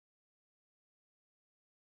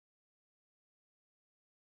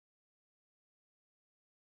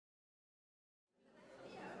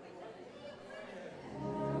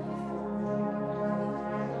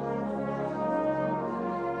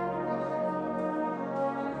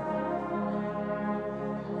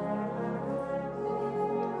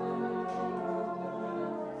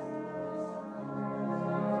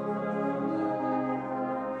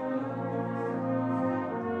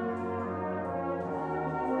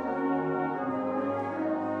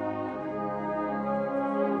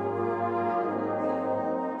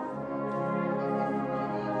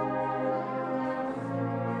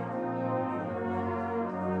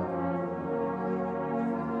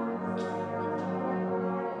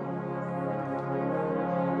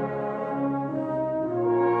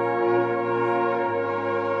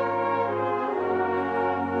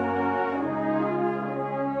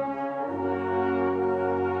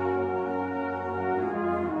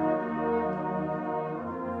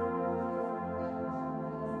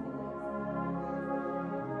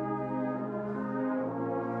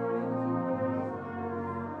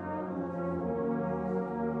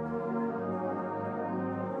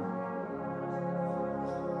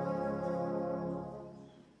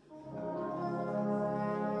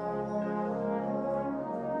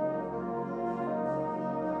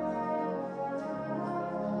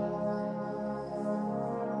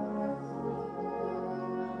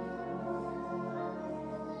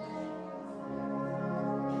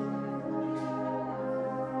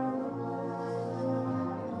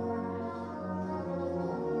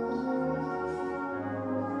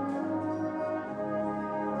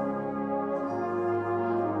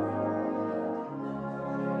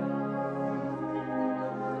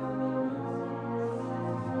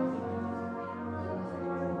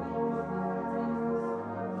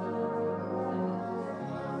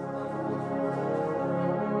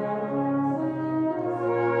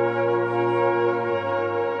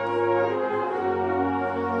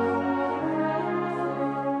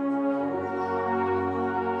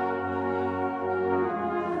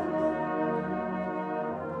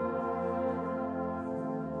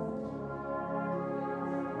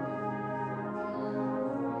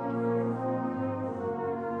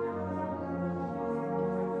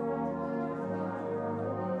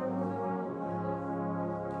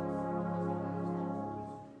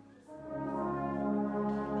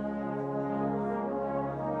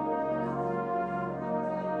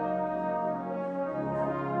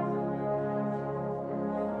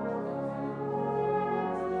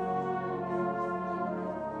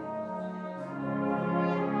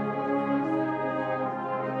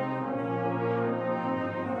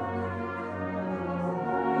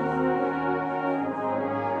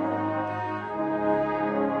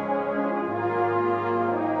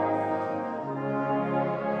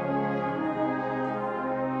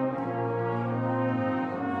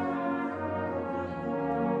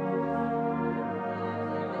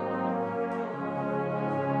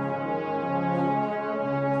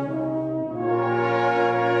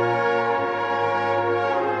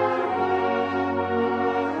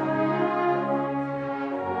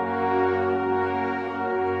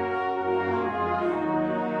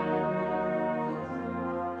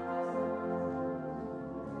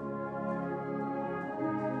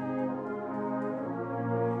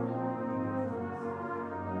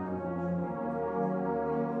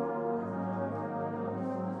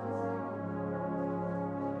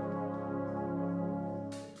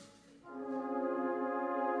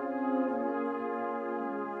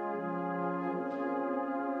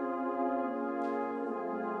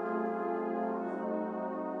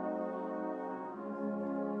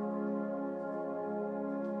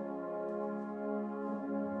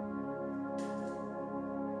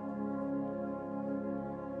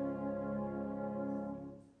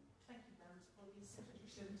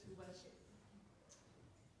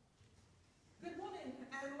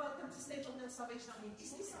Salvation Army.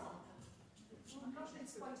 Is this on?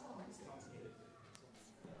 It's quite on.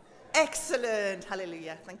 Excellent.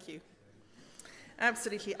 Hallelujah. Thank you.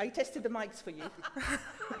 Absolutely. I tested the mics for you.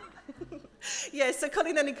 Yes, so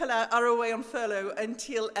Colin and Nicola are away on furlough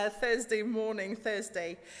until Thursday morning, as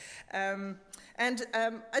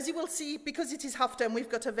you will see, because it is half term, we've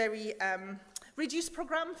got a very reduced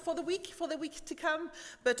program for the week to come.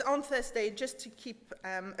 But on Thursday, just to keep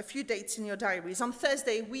a few dates in your diaries, on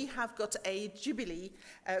Thursday we have got a Jubilee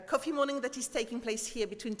coffee morning that is taking place here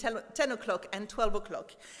between 10 o'clock and 12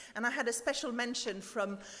 o'clock. And I had a special mention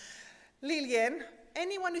from Lillian.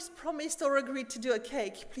 Anyone who's promised or agreed to do a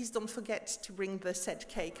cake, please don't forget to bring the said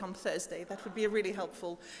cake on Thursday. That would be really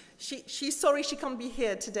helpful. She's sorry she can't be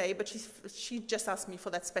here today, but she just asked me for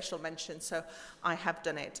that special mention, so I have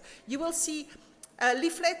done it. You will see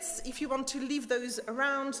leaflets, if you want to leave those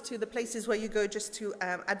around to the places where you go just to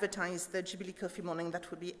advertise the Jubilee Coffee Morning. That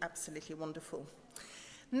would be absolutely wonderful.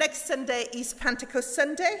 Next Sunday is Pentecost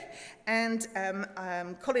Sunday, and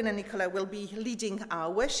Colin and Nicola will be leading our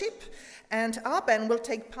worship, and our band will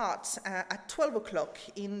take part at 12 o'clock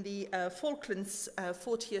in the Falklands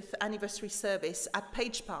 40th anniversary service at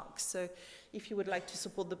Page Park. So if you would like to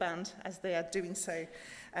support the band as they are doing so,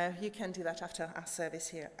 you can do that after our service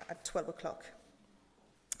here at 12 o'clock.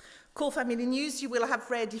 Core family news, you will have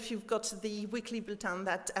read, if you've got the weekly bulletin,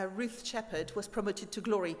 that Ruth Shepherd was promoted to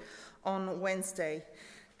glory on Wednesday.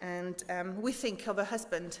 And we think of her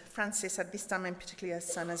husband, Francis, at this time, and particularly her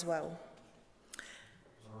son as well.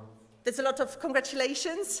 There's a lot of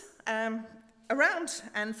congratulations around.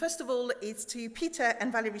 And first of all, it's to Peter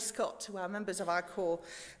and Valerie Scott, who are members of our core,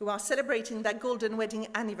 who are celebrating their golden wedding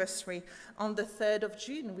anniversary on the 3rd of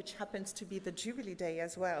June, which happens to be the Jubilee Day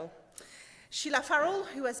as well. Sheila Farrell,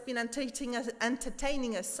 who has been entertaining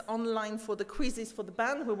us online for the quizzes for the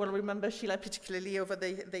band. We will remember Sheila particularly over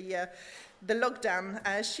the lockdown.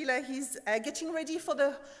 Sheila is getting ready for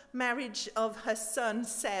the marriage of her son,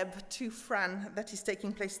 Seb, to Fran, that is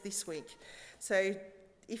taking place this week. So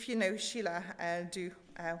if you know Sheila, do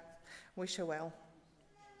wish her well.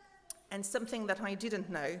 And something that I didn't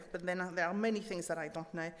know, but then there are many things that I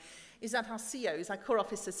don't know, is that our CEOs, our core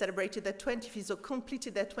officers, celebrated their 25th or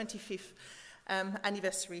completed their 25th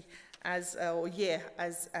anniversary or year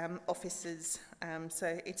as officers.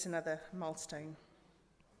 So it's another milestone.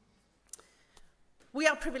 We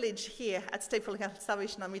are privileged here at Staplehill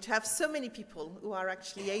Salvation Army to have so many people who are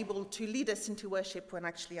actually able to lead us into worship when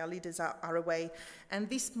actually our leaders are away. And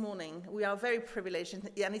this morning, we are very privileged,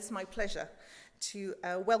 and it's my pleasure to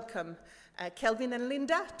welcome Kelvin and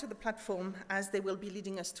Linda to the platform as they will be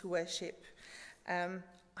leading us to worship. I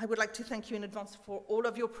would like to thank you in advance for all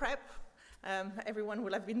of your prep. Everyone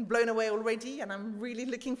will have been blown away already, and I'm really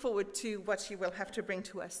looking forward to what you will have to bring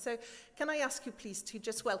to us. So can I ask you please to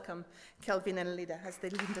just welcome Kelvin and Linda as they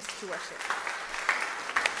lead us to worship.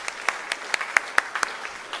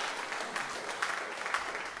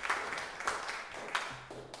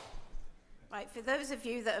 Right, for those of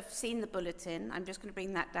you that have seen the bulletin, I'm just going to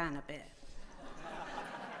bring that down a bit.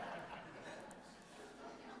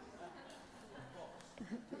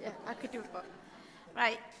 Yeah, I could do it.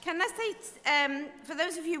 Right, can I say, for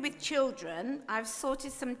those of you with children, I've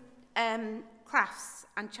sorted some crafts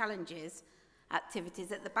and challenges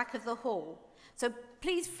activities at the back of the hall. So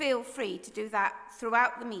please feel free to do that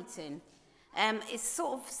throughout the meeting. It's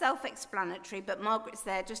sort of self-explanatory, but Margaret's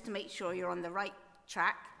there just to make sure you're on the right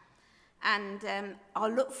track. And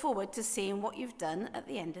I'll look forward to seeing what you've done at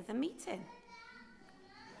the end of the meeting.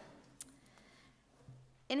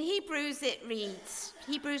 In Hebrews it reads,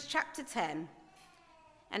 Hebrews chapter 10,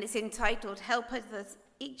 and it's entitled, Help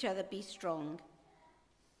each other be strong.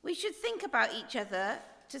 We should think about each other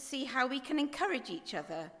to see how we can encourage each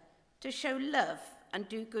other to show love and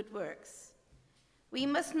do good works. We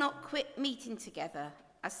must not quit meeting together,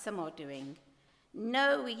 as some are doing.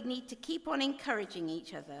 No, we need to keep on encouraging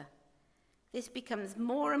each other. This becomes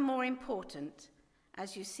more and more important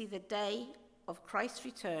as you see the day of Christ's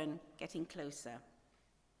return getting closer.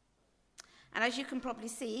 And as you can probably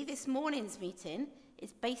see, this morning's meeting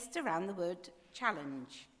is based around the word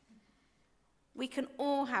challenge. We can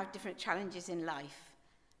all have different challenges in life,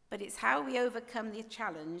 but it's how we overcome the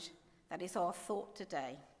challenge that is our thought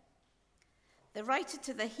today. The writer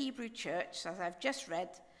to the Hebrew church, as I've just read,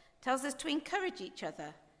 tells us to encourage each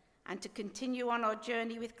other and to continue on our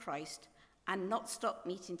journey with Christ and not stop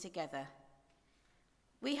meeting together.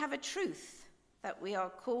 We have a truth that we are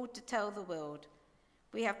called to tell the world.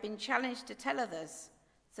 We have been challenged to tell others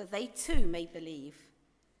so they too may believe.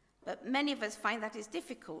 But many of us find that it's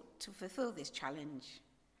difficult to fulfill this challenge.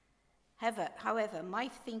 However, my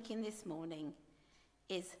thinking this morning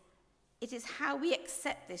is It is how we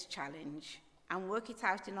accept this challenge and work it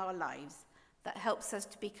out in our lives that helps us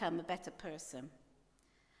to become a better person.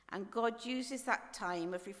 And God uses that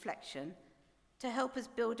time of reflection to help us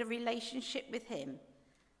build a relationship with him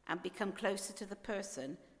and become closer to the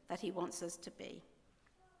person that he wants us to be.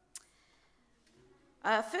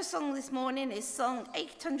 Our first song this morning is song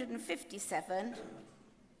 857,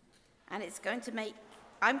 and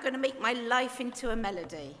I'm going to make my life into a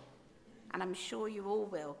melody, and I'm sure you all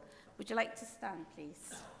will. Would you like to stand,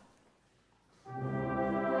 please?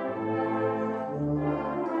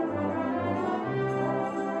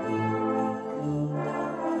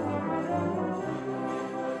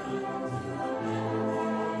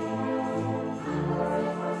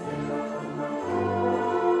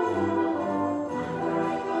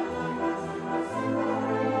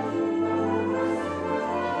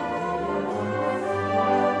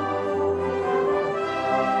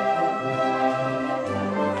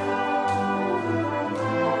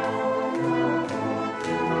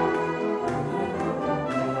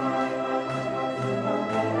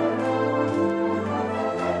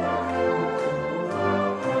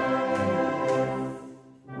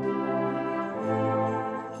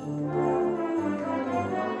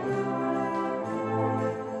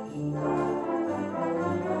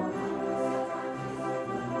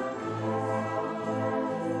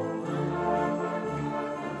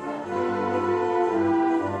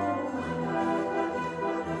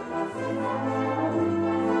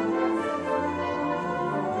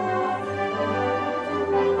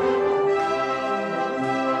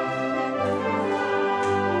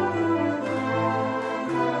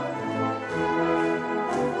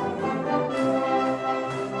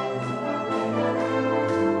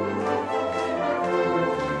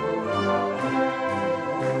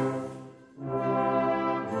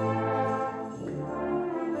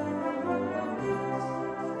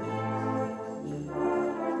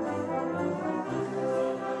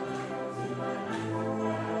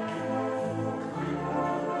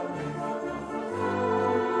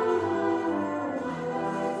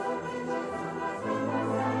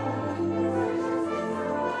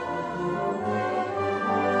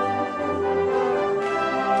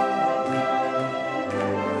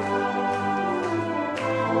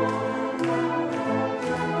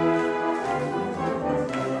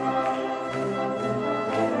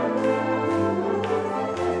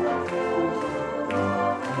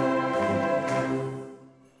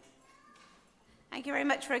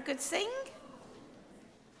 For a good sing.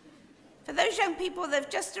 For those young people that have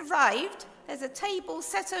just arrived, there's a table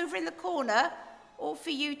set over in the corner, all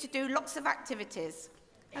for you to do lots of activities.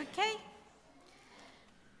 Okay?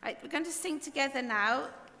 Right, we're going to sing together now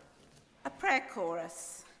a prayer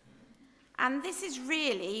chorus. And this is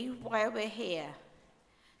really why we're here,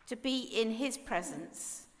 to be in his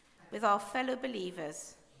presence with our fellow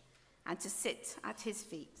believers and to sit at his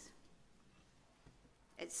feet.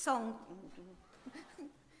 It's song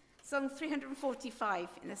 345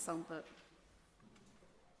 in the songbook.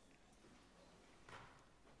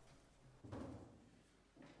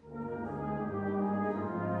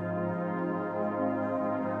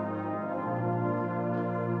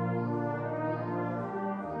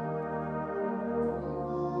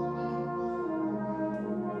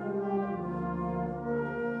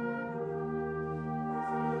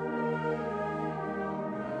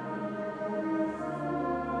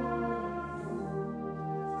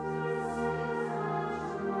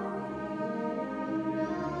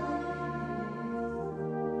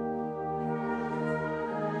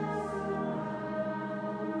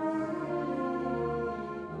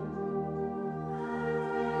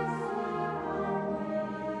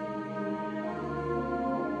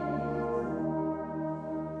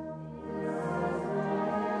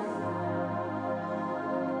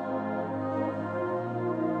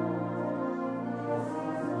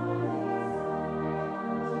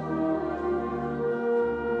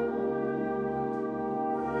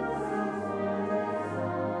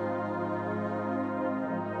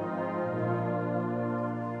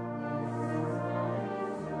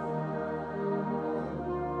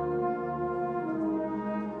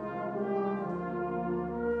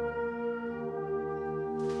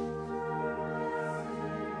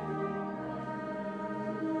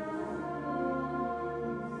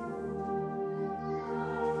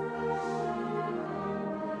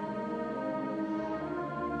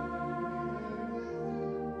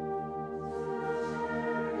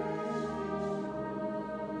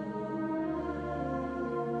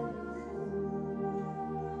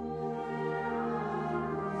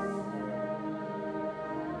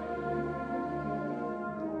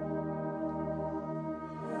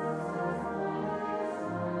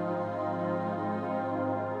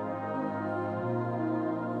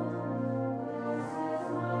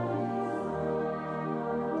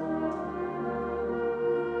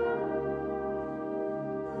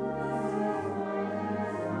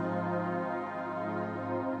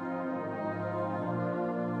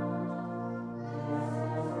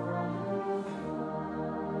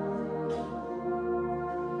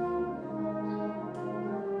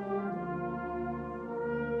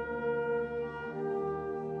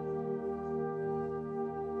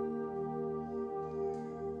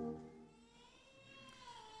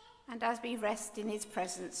 And as we rest in his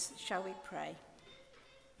presence, shall we pray?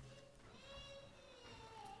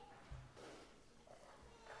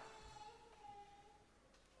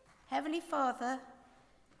 Heavenly Father,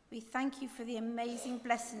 we thank you for the amazing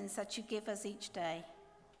blessings that you give us each day.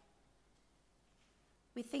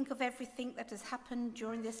 We think of everything that has happened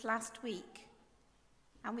during this last week,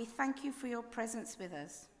 and we thank you for your presence with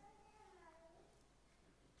us.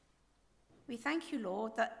 We thank you,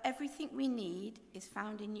 Lord, that everything we need is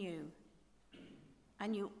found in you,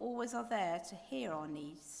 and you always are there to hear our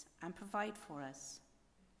needs and provide for us.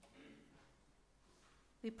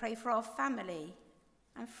 We pray for our family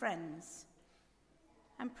and friends,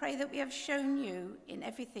 and pray that we have shown you in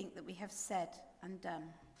everything that we have said and done.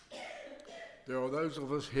 There are those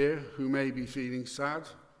of us here who may be feeling sad,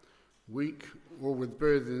 weak, or with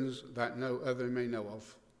burdens that no other may know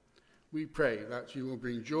of. We pray that you will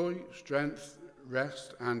bring joy, strength,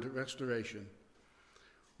 rest, and restoration.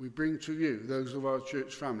 We bring to you those of our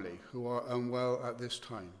church family who are unwell at this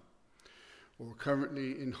time or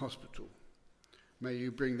currently in hospital. May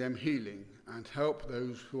you bring them healing and help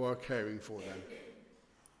those who are caring for them.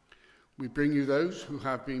 We bring you those who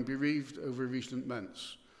have been bereaved over recent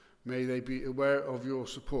months. May they be aware of your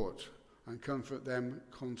support and comfort them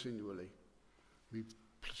continually. We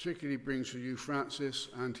particularly bring to you Francis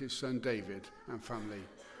and his son David and family,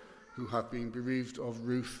 who have been bereaved of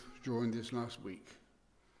Ruth during this last week.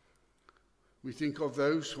 We think of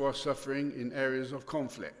those who are suffering in areas of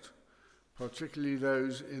conflict, particularly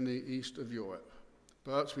those in the east of Europe.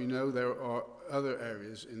 But we know there are other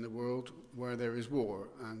areas in the world where there is war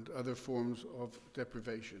and other forms of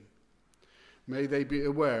deprivation. May they be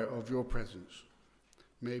aware of your presence.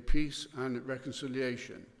 May peace and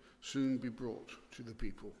reconciliation soon be brought to the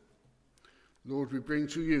people. Lord, we bring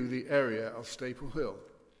to you the area of Staple Hill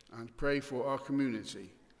and pray for our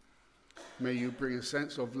community. May you bring a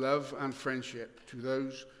sense of love and friendship to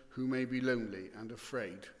those who may be lonely and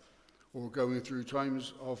afraid or going through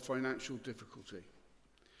times of financial difficulty.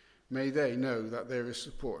 May they know that there is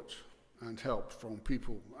support and help from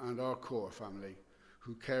people and our core family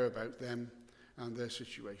who care about them and their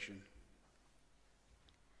situation.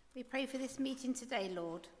 We pray for this meeting today,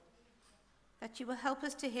 Lord, that you will help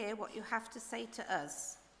us to hear what you have to say to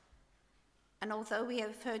us. And although we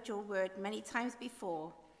have heard your word many times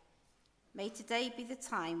before, may today be the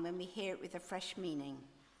time when we hear it with a fresh meaning.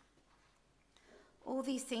 All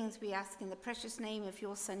these things we ask in the precious name of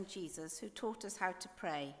your Son, Jesus, who taught us how to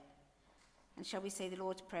pray. And shall we say the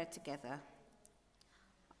Lord's Prayer together?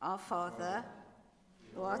 Our Father,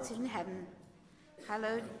 who art in heaven,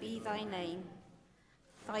 hallowed be thy name.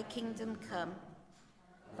 Thy kingdom come,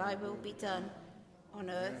 thy will be done, on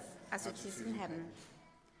earth as it is in heaven.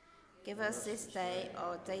 Give us this day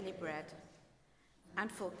our daily bread,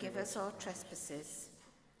 and forgive us our trespasses,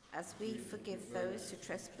 as we forgive those who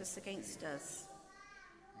trespass against us.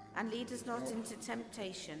 And lead us not into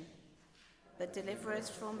temptation, but deliver us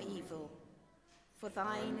from evil. For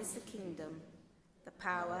thine is the kingdom, the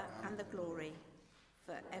power, and the glory,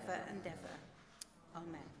 forever and ever.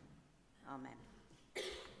 Amen. Amen.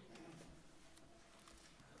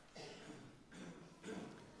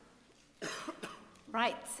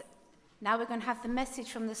 Right, now we're going to have the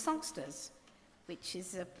message from the songsters, which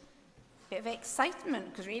is a bit of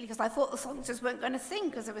excitement, because I thought the songsters weren't going to sing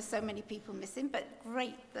because there were so many people missing, but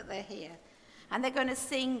great that they're here. And they're going to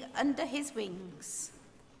sing Under His Wings.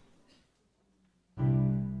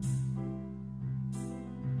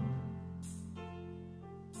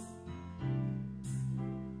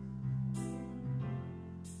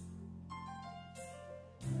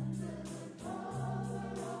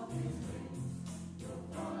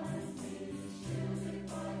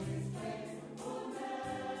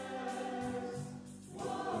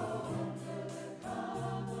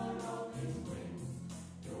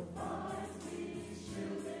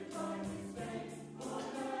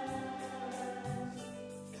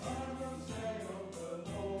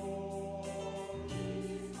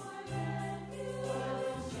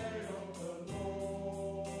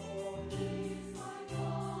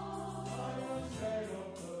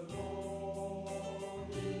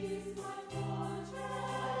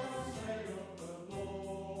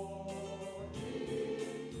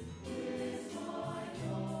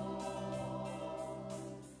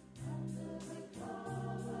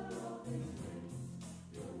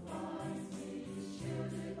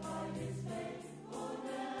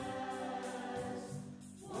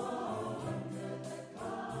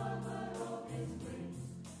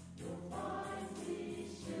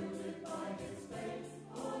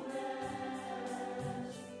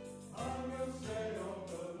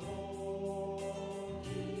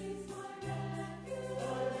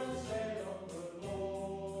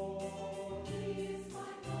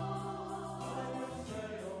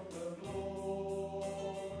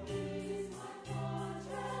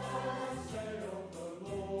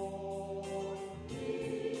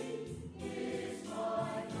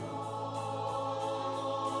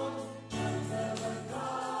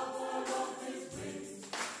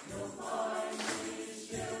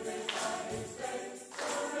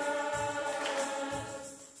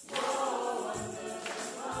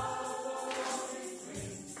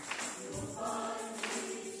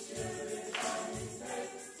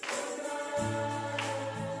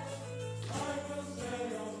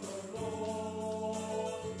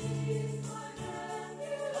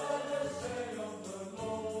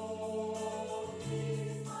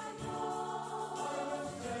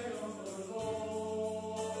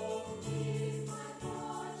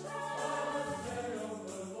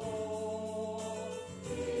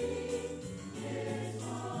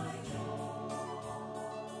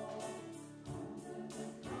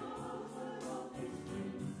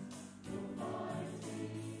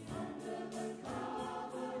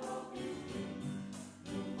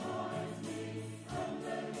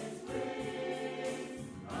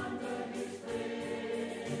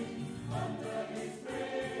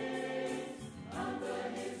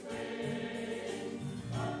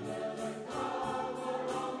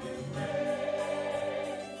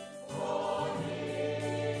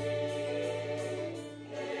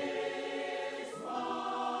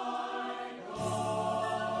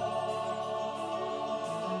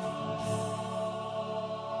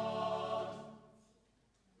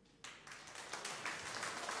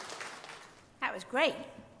 That was great.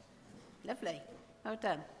 Lovely. Well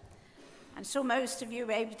done. And so most of you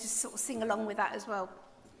were able to sort of sing along with that as well.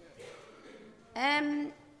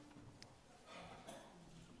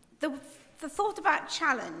 The thought about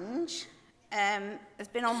challenge has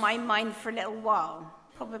been on my mind for a little while,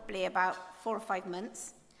 probably about 4 or 5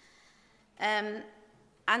 months. And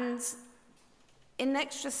in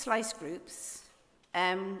extra slice groups,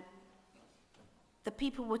 the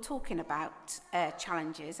people were talking about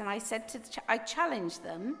challenges, and I challenged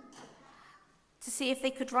them to see if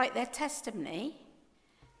they could write their testimony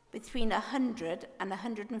between 100 and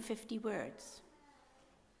 150 words.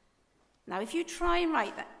 Now, if you try and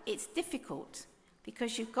write that, it's difficult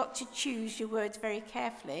because you've got to choose your words very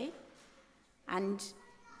carefully, and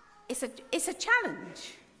it's a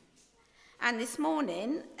challenge. And this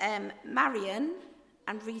morning, Marion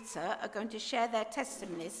and Rita are going to share their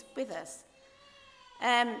testimonies with us.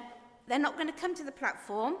 They're not going to come to the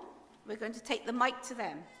platform. We're going to take the mic to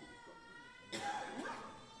them.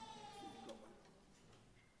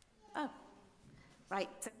 Oh, right.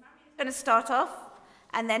 So Marion's going to start off,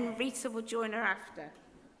 and then Rita will join her after.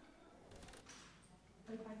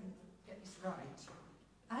 I hope I can get this right.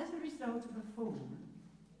 As a result of a fall,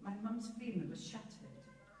 my mum's femur was shattered,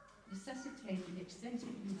 necessitating extensive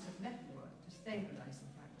use of metalwork to stabilise the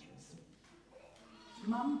fractures.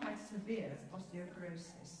 Mum had severe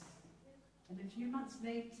osteoporosis, and a few months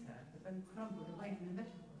later, the bone crumbled away from the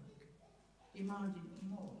metalwork, demanding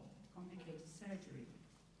more complicated surgery.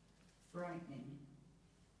 Frightening.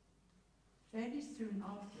 Fairly soon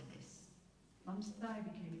after this, Mum's thigh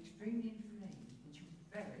became extremely inflamed and she was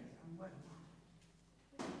very unwell.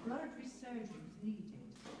 Exploratory surgery was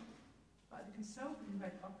needed, but the consultant who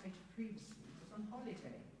had operated previously was on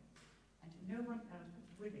holiday, and no one else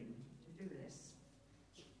was willing to do this.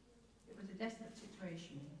 It was a desperate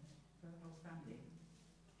situation for the whole family.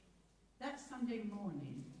 That Sunday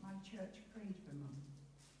morning, my church prayed for Mum,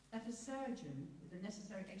 that a surgeon with the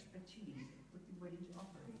necessary expertise would be willing to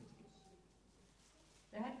operate.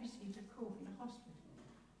 They had received a call from the hospital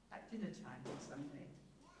at dinner time on Sunday.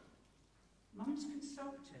 Mum's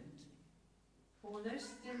consultant, although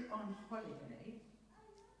still on holiday,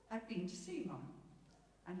 had been to see Mum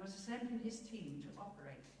and was assembling his team to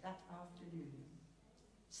operate that afternoon.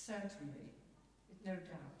 Certainly, with no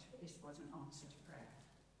doubt, this was an answer to prayer.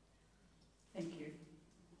 Thank you.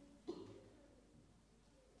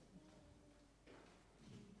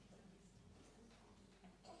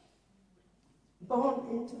 Born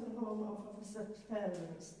into the home of officer's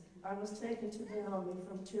parents, I was taken to the army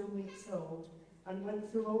from 2 weeks old and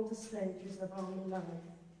went through all the stages of army life.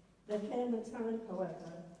 There came a time,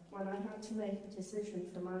 however, when I had to make a decision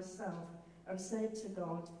for myself and say to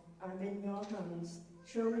God, I'm in your hands.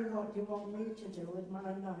 Show me what you want me to do with my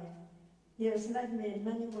life. He has led me in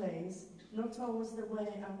many ways, not always the way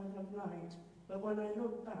I would have liked, but when I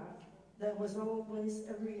look back, there was always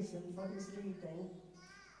a reason for his leading.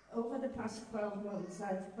 Over the past 12 months, I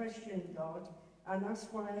have questioned God and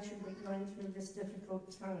asked why I should be going through this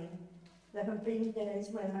difficult time. There have been days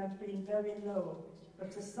when I've been very low,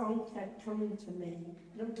 but a song kept coming to me,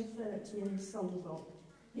 number 30 in the songbook.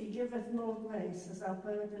 He giveth more grace as our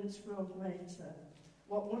burdens grow greater.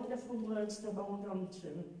 What wonderful words to hold on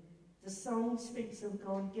to. The song speaks of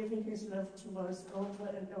God giving his love to us over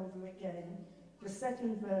and over again. The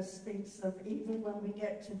second verse speaks of even when we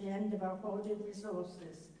get to the end of our hoarded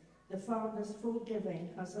resources, the Father's full giving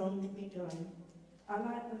has only begun. I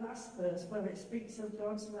like the last verse where it speaks of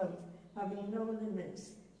God's love having no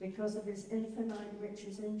limits because of his infinite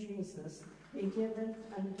riches in Jesus. He giveth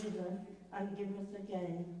and giveth and giveth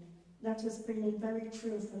again. That has been very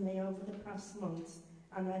true for me over the past months,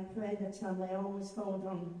 and I pray that I may always hold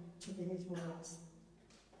on to these words.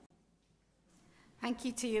 Thank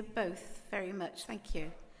you to you both very much. Thank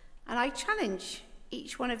you. And I challenge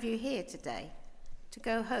each one of you here today to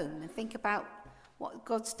go home and think about what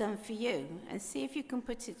God's done for you and see if you can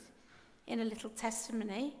put it in a little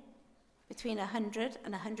testimony between 100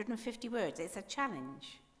 and 150 words. It's a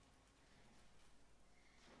challenge.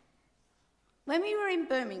 When we were in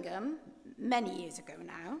Birmingham, many years ago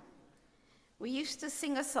now, we used to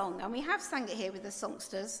sing a song, and we have sang it here with the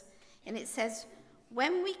songsters, and it says,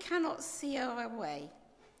 when we cannot see our way.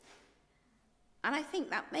 And I think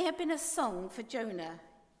that may have been a song for Jonah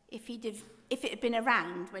if it had been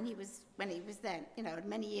around when he was then,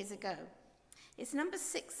 many years ago. It's number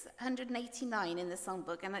 689 in the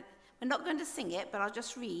songbook, and we're not going to sing it, but I'll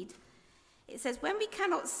just read. It says, when we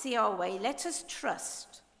cannot see our way, let us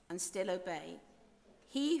trust and still obey.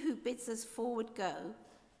 He who bids us forward go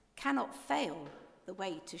cannot fail the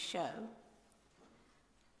way to show.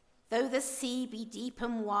 Though the sea be deep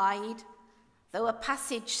and wide, Though a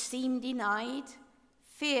passage seem denied,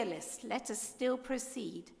 fearless, let us still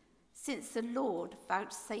proceed, since the Lord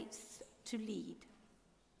vouchsafes to lead.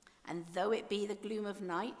 And though it be the gloom of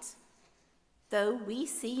night, though we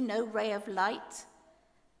see no ray of light,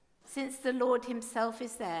 since the Lord himself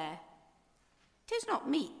is there, 'tis not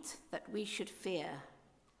meet that we should fear.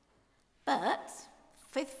 But,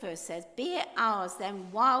 5th verse says, be it ours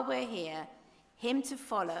then while we're here, him to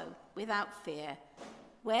follow without fear.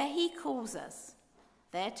 Where he calls us,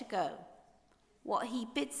 there to go. What he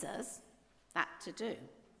bids us, that to do.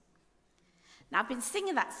 Now, I've been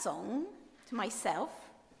singing that song to myself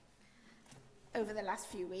over the last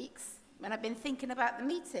few weeks when I've been thinking about the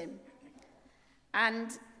meeting.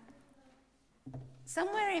 And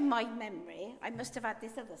somewhere in my memory, I must have had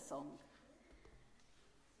this other song.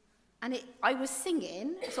 And I was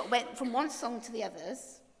singing, sort of went from one song to the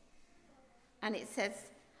others, and it says,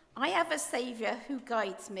 I have a Saviour who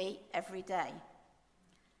guides me every day.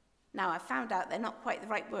 Now, I found out they're not quite the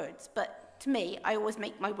right words, but to me, I always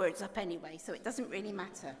make my words up anyway, so it doesn't really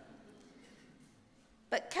matter.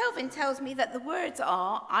 But Kelvin tells me that the words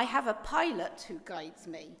are, I have a pilot who guides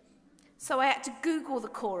me. So I had to Google the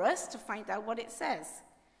chorus to find out what it says.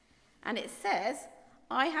 And it says,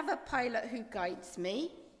 I have a pilot who guides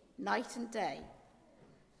me night and day.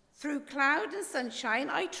 Through cloud and sunshine,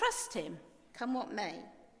 I trust him, come what may.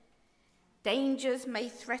 Dangers may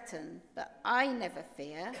threaten, but I never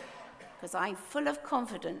fear, because I'm full of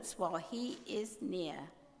confidence while he is near.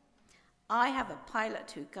 I have a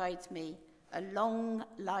pilot who guides me along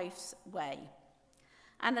life's way.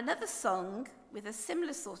 And another song with a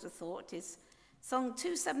similar sort of thought is Song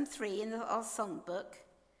 273 in our songbook,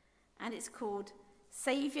 and it's called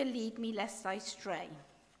Saviour Lead Me Lest I Stray.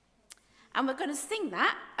 And we're going to sing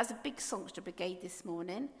that as a big songster brigade this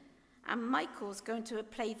morning, and Michael's going to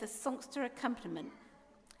play the songster accompaniment.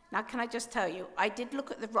 Now, can I just tell you, I did look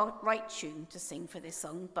at the right tune to sing for this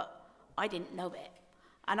song, but I didn't know it.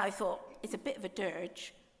 And I thought, it's a bit of a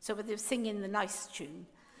dirge, so we're singing the nice tune.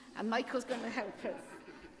 And Michael's going to help us.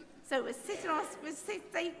 So we'll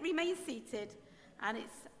remain seated, and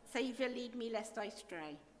it's Saviour, lead me lest I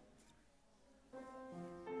stray.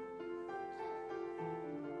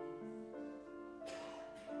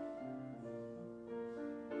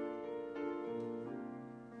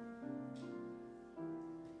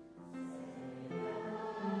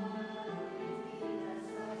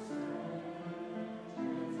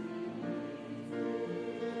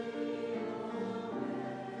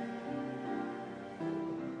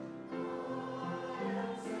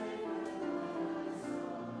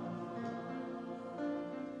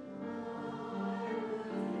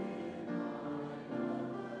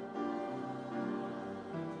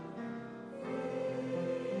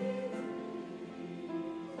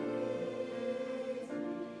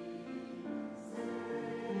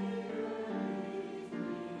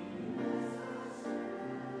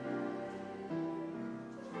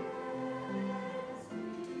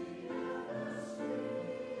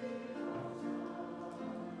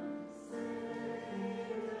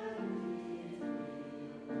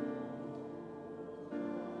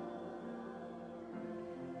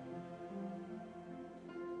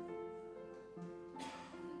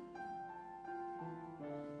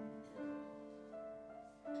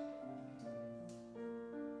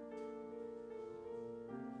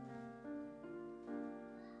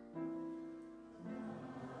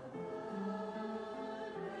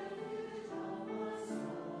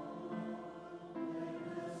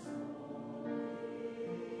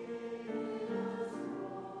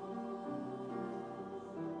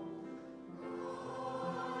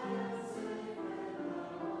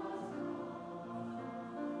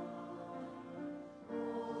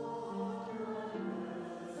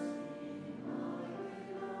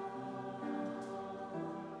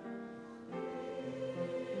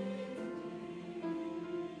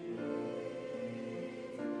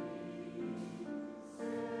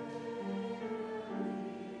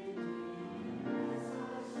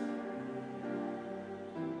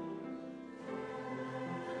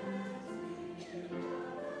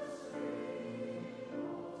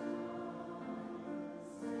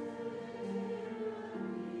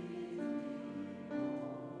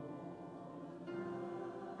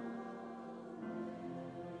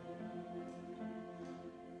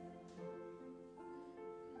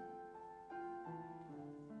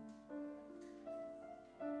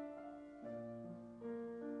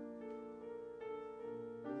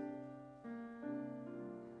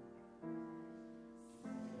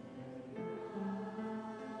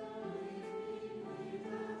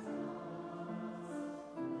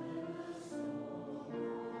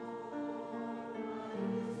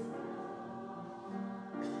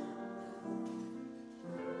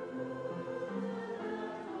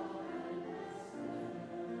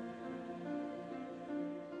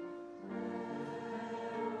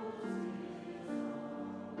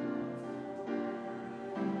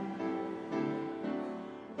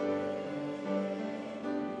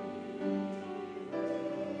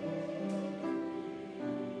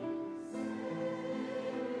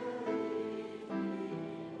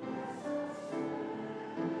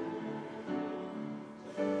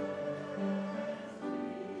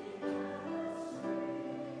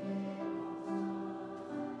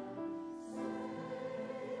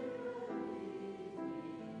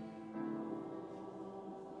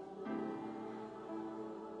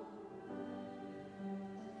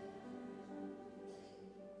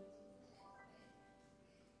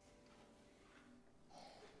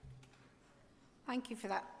 Thank you for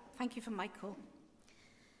that. Thank you for Michael.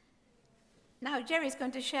 Now, Jerry's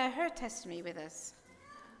going to share her testimony with us.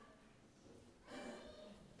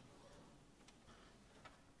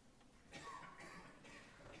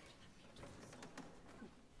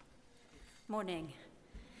 Morning.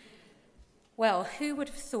 Well, who would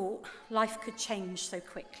have thought life could change so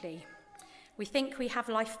quickly? We think we have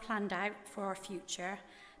life planned out for our future,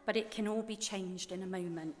 but it can all be changed in a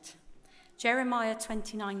moment. Jeremiah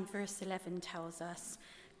 29 verse 11 tells us,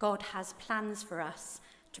 God has plans for us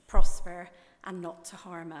to prosper and not to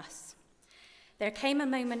harm us. There came a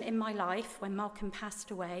moment in my life when Malcolm passed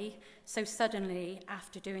away so suddenly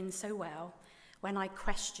after doing so well, when I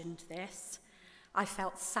questioned this. I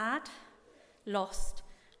felt sad, lost,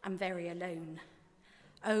 and very alone.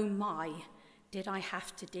 Oh my, did I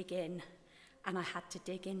have to dig in, and I had to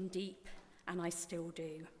dig in deep, and I still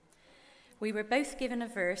do. We were both given a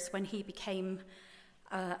verse when he became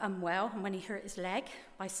unwell and when he hurt his leg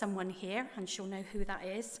by someone here, and she'll know who that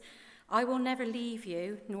is. I will never leave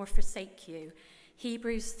you nor forsake you.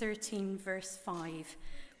 Hebrews 13 verse 5,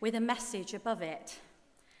 with a message above it.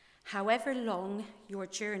 However long your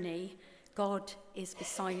journey, God is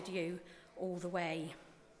beside you all the way.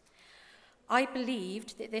 I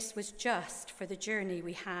believed that this was just for the journey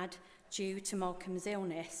we had due to Malcolm's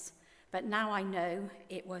illness, but now I know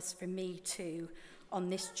it was for me too on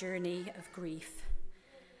this journey of grief.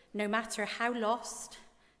 No matter how lost,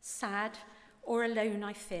 sad, or alone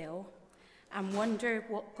I feel, and wonder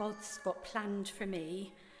what God's got planned for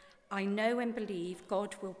me, I know and believe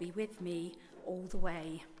God will be with me all the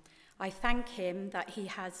way. I thank him that he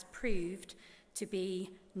has proved to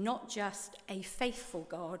be not just a faithful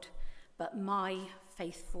God, but my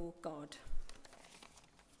faithful God.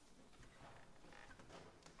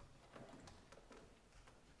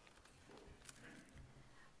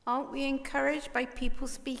 Aren't we encouraged by people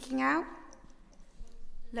speaking out?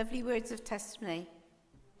 Lovely words of testimony.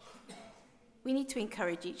 We need to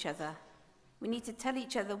encourage each other. We need to tell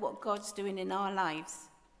each other what God's doing in our lives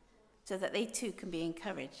so that they too can be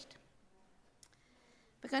encouraged.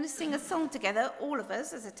 We're going to sing a song together, all of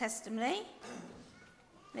us, as a testimony.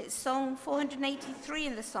 It's song 483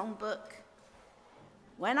 in the songbook.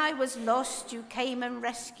 When I was lost, you came and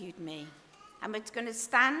rescued me. And we're going to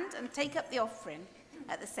stand and take up the offering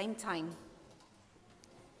at the same time.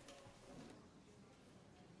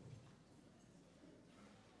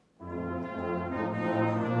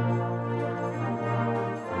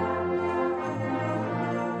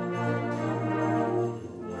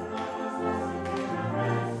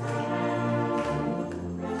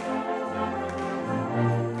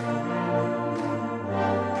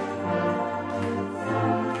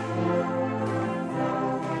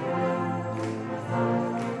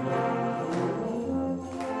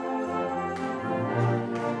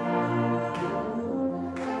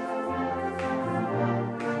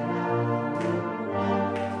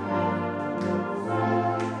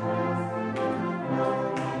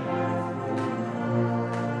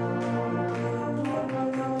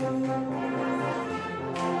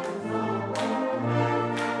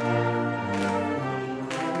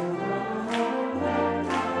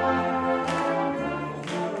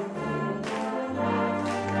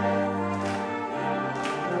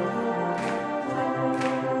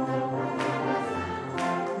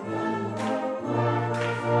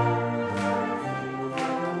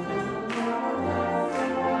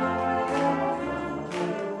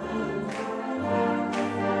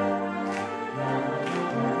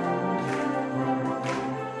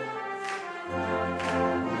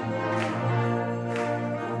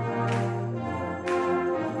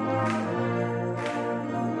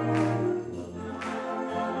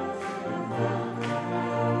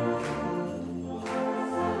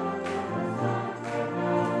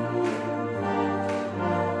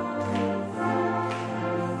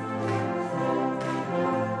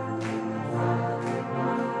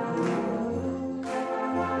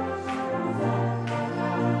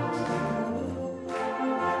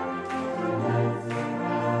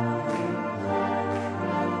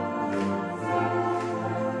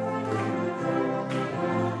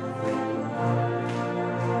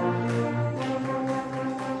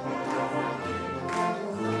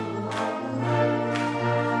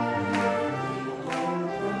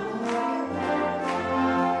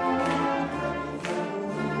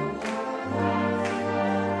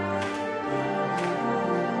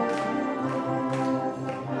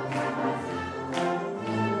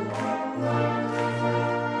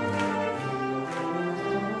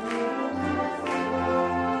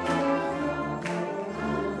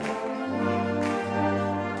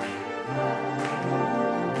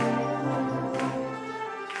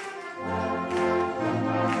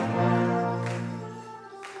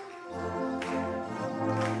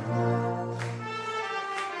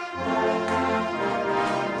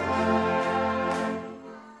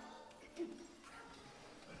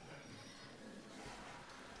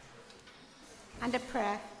 and a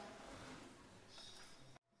prayer.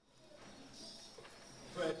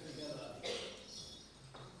 Pray together.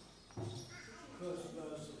 First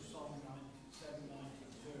verse of Psalm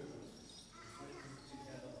 792 is written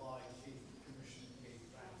together by Commissioner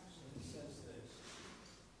Keith Banks, and it says this: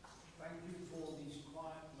 thank you for these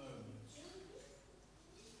quiet moments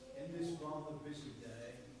in this rather busy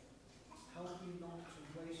day. Help me not to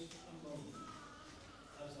waste a moment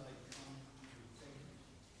as I come to think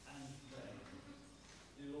and pray.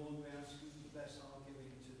 Dear Lord, we ask you to bless our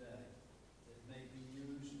giving today, that it may be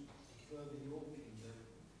used to further your kingdom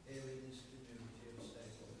here in this community of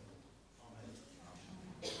Staplehill. Amen.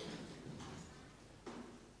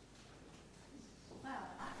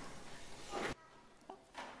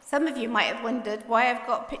 Some of you might have wondered why I've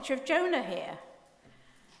got a picture of Jonah here.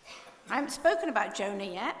 I haven't spoken about Jonah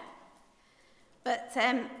yet, but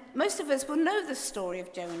most of us will know the story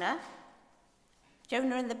of Jonah.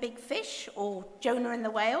 Jonah and the big fish, or Jonah and the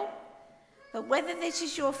whale. But whether this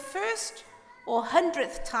is your first or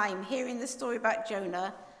 100th time hearing the story about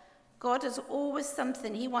Jonah, God has always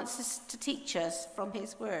something he wants us to teach us from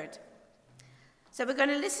his word. So we're going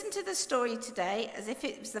to listen to the story today as if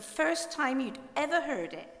it was the first time you'd ever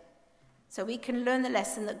heard it, so we can learn the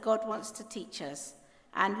lesson that God wants to teach us.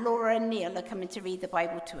 And Laura and Neil are coming to read the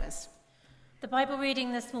Bible to us. The Bible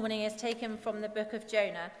reading this morning is taken from the book of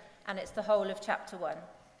Jonah, and it's the whole of chapter 1.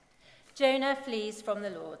 Jonah flees from the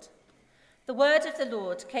Lord. The word of the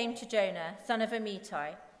Lord came to Jonah, son of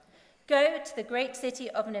Amittai. Go to the great city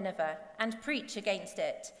of Nineveh and preach against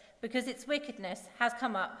it, because its wickedness has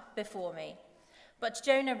come up before me. But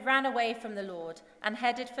Jonah ran away from the Lord and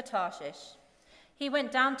headed for Tarshish. He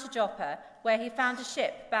went down to Joppa, where he found a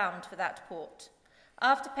ship bound for that port.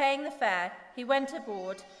 After paying the fare, he went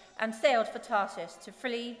aboard and sailed for Tarshish to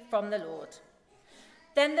flee from the Lord.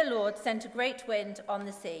 Then the Lord sent a great wind on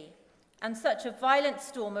the sea, and such a violent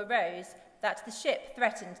storm arose that the ship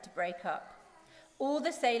threatened to break up. All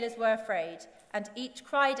the sailors were afraid, and each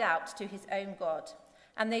cried out to his own God,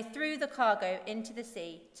 and they threw the cargo into the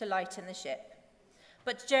sea to lighten the ship.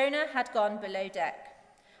 But Jonah had gone below deck,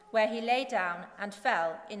 where he lay down and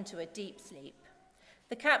fell into a deep sleep.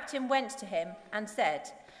 The captain went to him and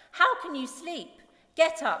said, "How can you sleep?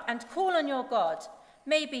 Get up and call on your God.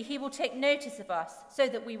 Maybe he will take notice of us so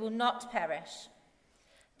that we will not perish."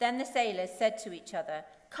 Then the sailors said to each other,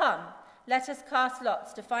 "Come, let us cast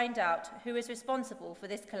lots to find out who is responsible for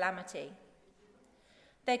this calamity."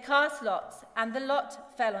 They cast lots, and the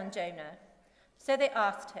lot fell on Jonah. So they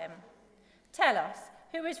asked him, "Tell us,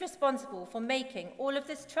 who is responsible for making all of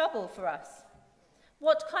this trouble for us?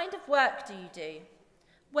 What kind of work do you do?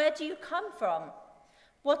 Where do you come from?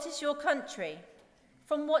 What is your country?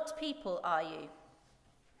 From what people are you?"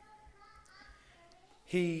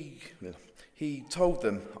 He told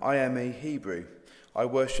them, "I am a Hebrew. I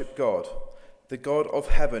worship God, the God of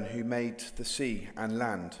heaven who made the sea and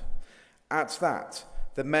land." At that,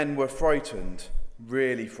 the men were frightened,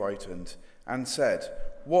 really frightened, and said,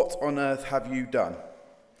 "What on earth have you done?"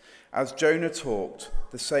 As Jonah talked,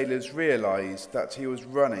 the sailors realized that he was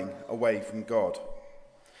running away from God.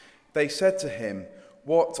 They said to him,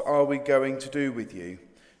 "What are we going to do with you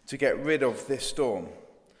to get rid of this storm?"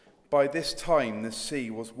 By this time the sea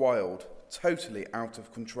was wild, totally out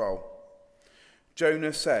of control.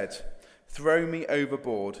 Jonah said, "Throw me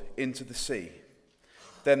overboard into the sea.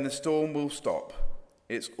 Then the storm will stop.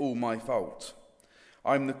 It's all my fault.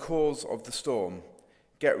 I'm the cause of the storm.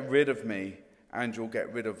 Get rid of me and you'll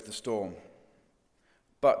get rid of the storm."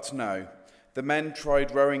 But no, the men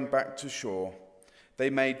tried rowing back to shore. They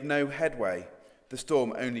made no headway. The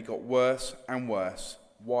storm only got worse and worse,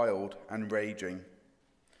 wild and raging.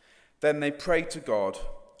 Then they prayed to God,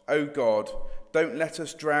 "Oh God, don't let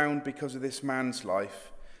us drown because of this man's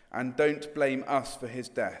life, and don't blame us for his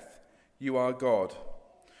death. You are God.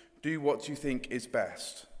 Do what you think is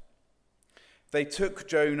best." They took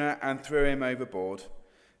Jonah and threw him overboard.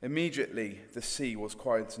 Immediately the sea was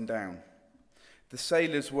quietened down. The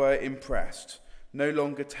sailors were impressed, no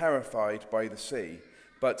longer terrified by the sea,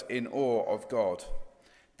 but in awe of God.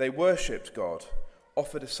 They worshipped God,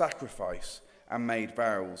 offered a sacrifice, and made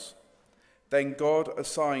vows. Then God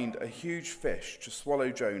assigned a huge fish to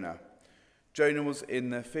swallow Jonah. Jonah was in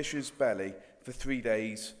the fish's belly for 3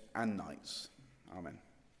 days and nights. Amen.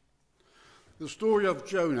 The story of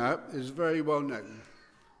Jonah is very well known,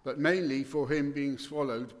 but mainly for him being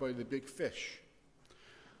swallowed by the big fish.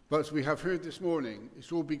 But we have heard this morning,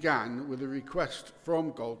 it all began with a request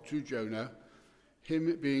from God to Jonah,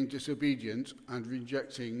 him being disobedient and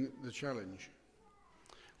rejecting the challenge.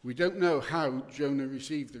 We don't know how Jonah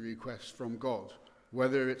received the request from God,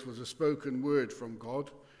 whether it was a spoken word from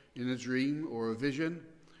God in a dream or a vision,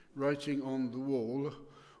 writing on the wall,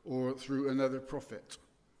 or through another prophet.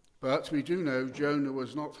 But we do know Jonah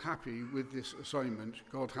was not happy with this assignment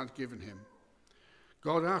God had given him.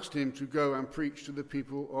 God asked him to go and preach to the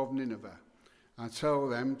people of Nineveh and tell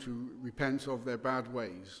them to repent of their bad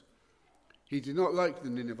ways. He did not like the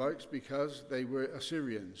Ninevites because they were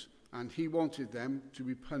Assyrians, and he wanted them to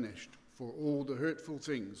be punished for all the hurtful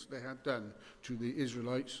things they had done to the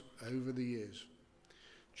Israelites over the years.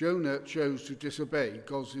 Jonah chose to disobey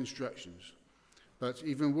God's instructions, but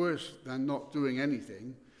even worse than not doing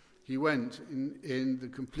anything, he went in the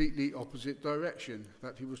completely opposite direction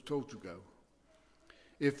that he was told to go.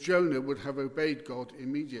 If Jonah would have obeyed God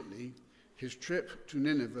immediately, his trip to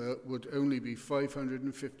Nineveh would only be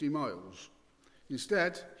 550 miles.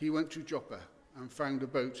 Instead, he went to Joppa and found a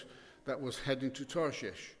boat that was heading to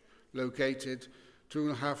Tarshish, located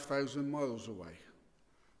 2,500 miles away.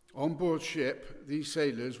 On board ship, these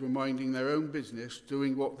sailors were minding their own business,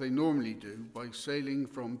 doing what they normally do by sailing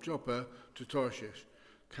from Joppa to Tarshish,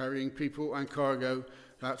 carrying people and cargo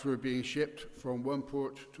that were being shipped from one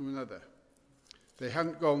port to another. They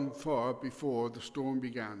hadn't gone far before the storm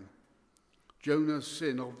began. Jonah's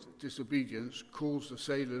sin of disobedience caused the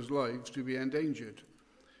sailors' lives to be endangered.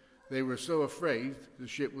 They were so afraid the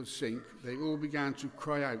ship would sink, they all began to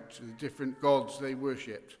cry out to the different gods they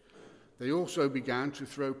worshipped. They also began to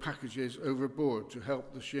throw packages overboard to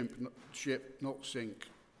help the ship not sink.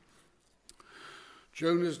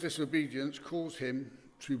 Jonah's disobedience caused him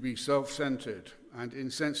to be self-centered and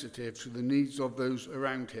insensitive to the needs of those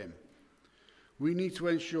around him. We need to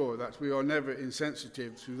ensure that we are never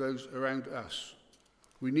insensitive to those around us.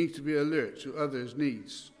 We need to be alert to others'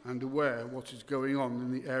 needs and aware of what is going on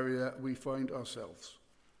in the area we find ourselves.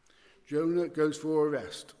 Jonah goes for a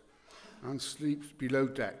rest and sleeps below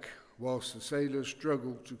deck, whilst the sailors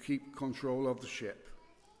struggle to keep control of the ship.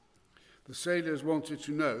 The sailors wanted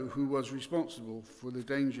to know who was responsible for the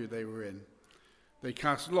danger they were in. They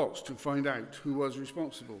cast lots to find out who was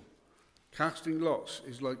responsible. Casting lots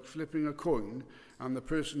is like flipping a coin, and the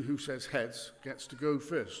person who says heads gets to go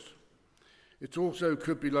first. It also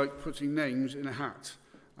could be like putting names in a hat,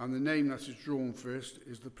 and the name that is drawn first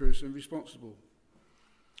is the person responsible.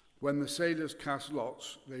 When the sailors cast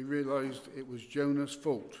lots, they realized it was Jonah's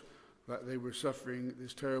fault that they were suffering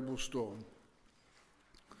this terrible storm.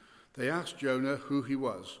 They asked Jonah who he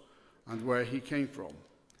was and where he came from.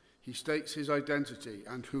 He states his identity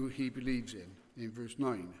and who he believes in verse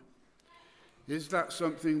 9. Is that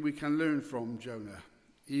something we can learn from Jonah,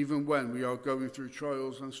 even when we are going through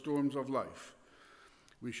trials and storms of life?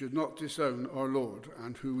 We should not disown our Lord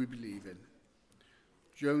and who we believe in.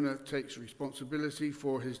 Jonah takes responsibility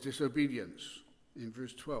for his disobedience in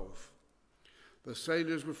verse 12. The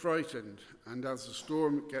sailors were frightened, and as the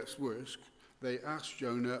storm gets worse, they asked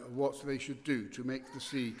Jonah what they should do to make the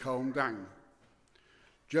sea calm down.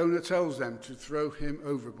 Jonah tells them to throw him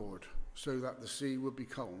overboard so that the sea would be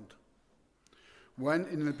calmed. When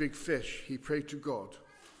in the big fish, he prayed to God.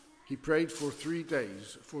 He prayed for 3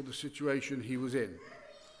 days for the situation he was in,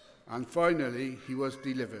 and finally he was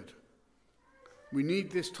delivered. We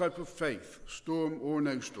need this type of faith, storm or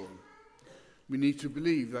no storm. We need to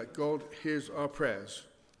believe that God hears our prayers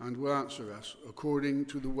and will answer us according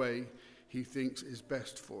to the way he thinks is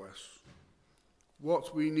best for us.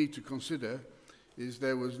 What we need to consider is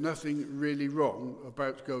there was nothing really wrong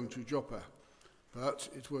about going to Joppa, but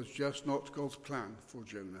it was just not God's plan for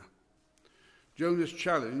Jonah. Jonah's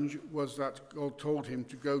challenge was that God told him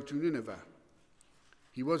to go to Nineveh.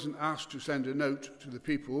 He wasn't asked to send a note to the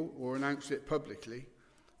people or announce it publicly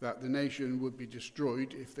that the nation would be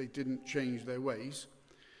destroyed if they didn't change their ways.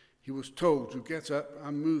 He was told to get up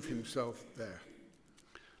and move himself there,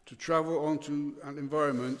 to travel onto an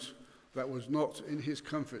environment that was not in his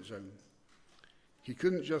comfort zone. He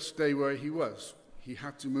couldn't just stay where he was. He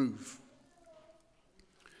had to move.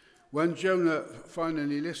 When Jonah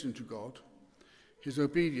finally listened to God, his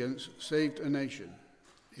obedience saved a nation.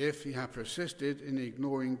 If he had persisted in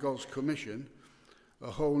ignoring God's commission,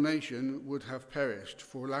 a whole nation would have perished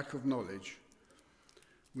for lack of knowledge.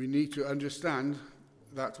 We need to understand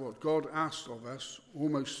that what God asks of us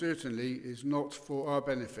almost certainly is not for our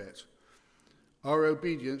benefit. Our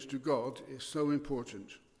obedience to God is so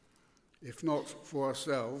important, if not for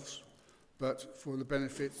ourselves, but for the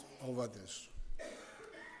benefit of others.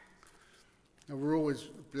 Now, we're always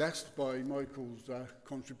blessed by Michael's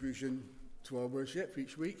contribution to our worship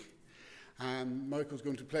each week, and Michael's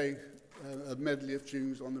going to play a medley of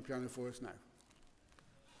tunes on the piano for us now.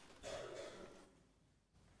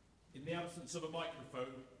 In the absence of a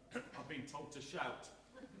microphone, I've been told to shout.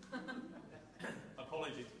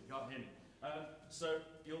 Apologies, you can't hear me. So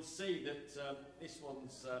you'll see that this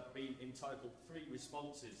one's been entitled Three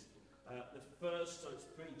Responses. The first, so it's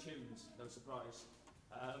three tunes, no surprise.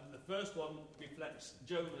 The first one reflects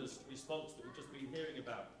Jonah's response that we've just been hearing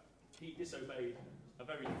about. He disobeyed a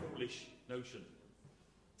very foolish notion.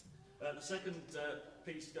 The second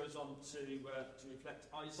piece goes on to reflect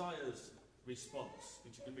Isaiah's response,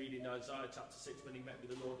 which you can read in Isaiah chapter 6 when he met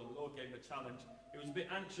with the Lord, and the Lord gave him a challenge. He was a bit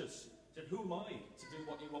anxious. He said, "Who am I to do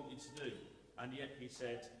what you want me to do?" And yet he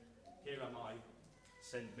said, "Here am I,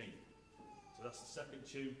 send me." So that's the second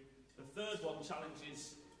tune. The third one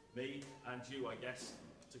challenges me and you, I guess,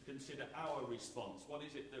 to consider our response. What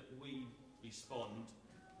is it that we respond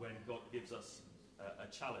when God gives us a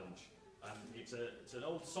challenge? It's an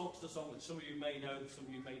old songster song that some of you may know, some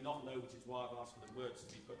of you may not know, which is why I've asked for the words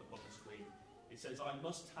to be put up on the screen. It says, "I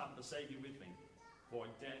must have the Saviour with me, for I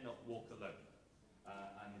dare not walk alone."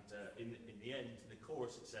 In the end, in the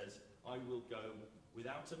chorus, it says, "I will go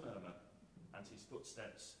without a murmur, and his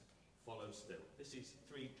footsteps follow still." This is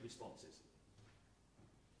three responses.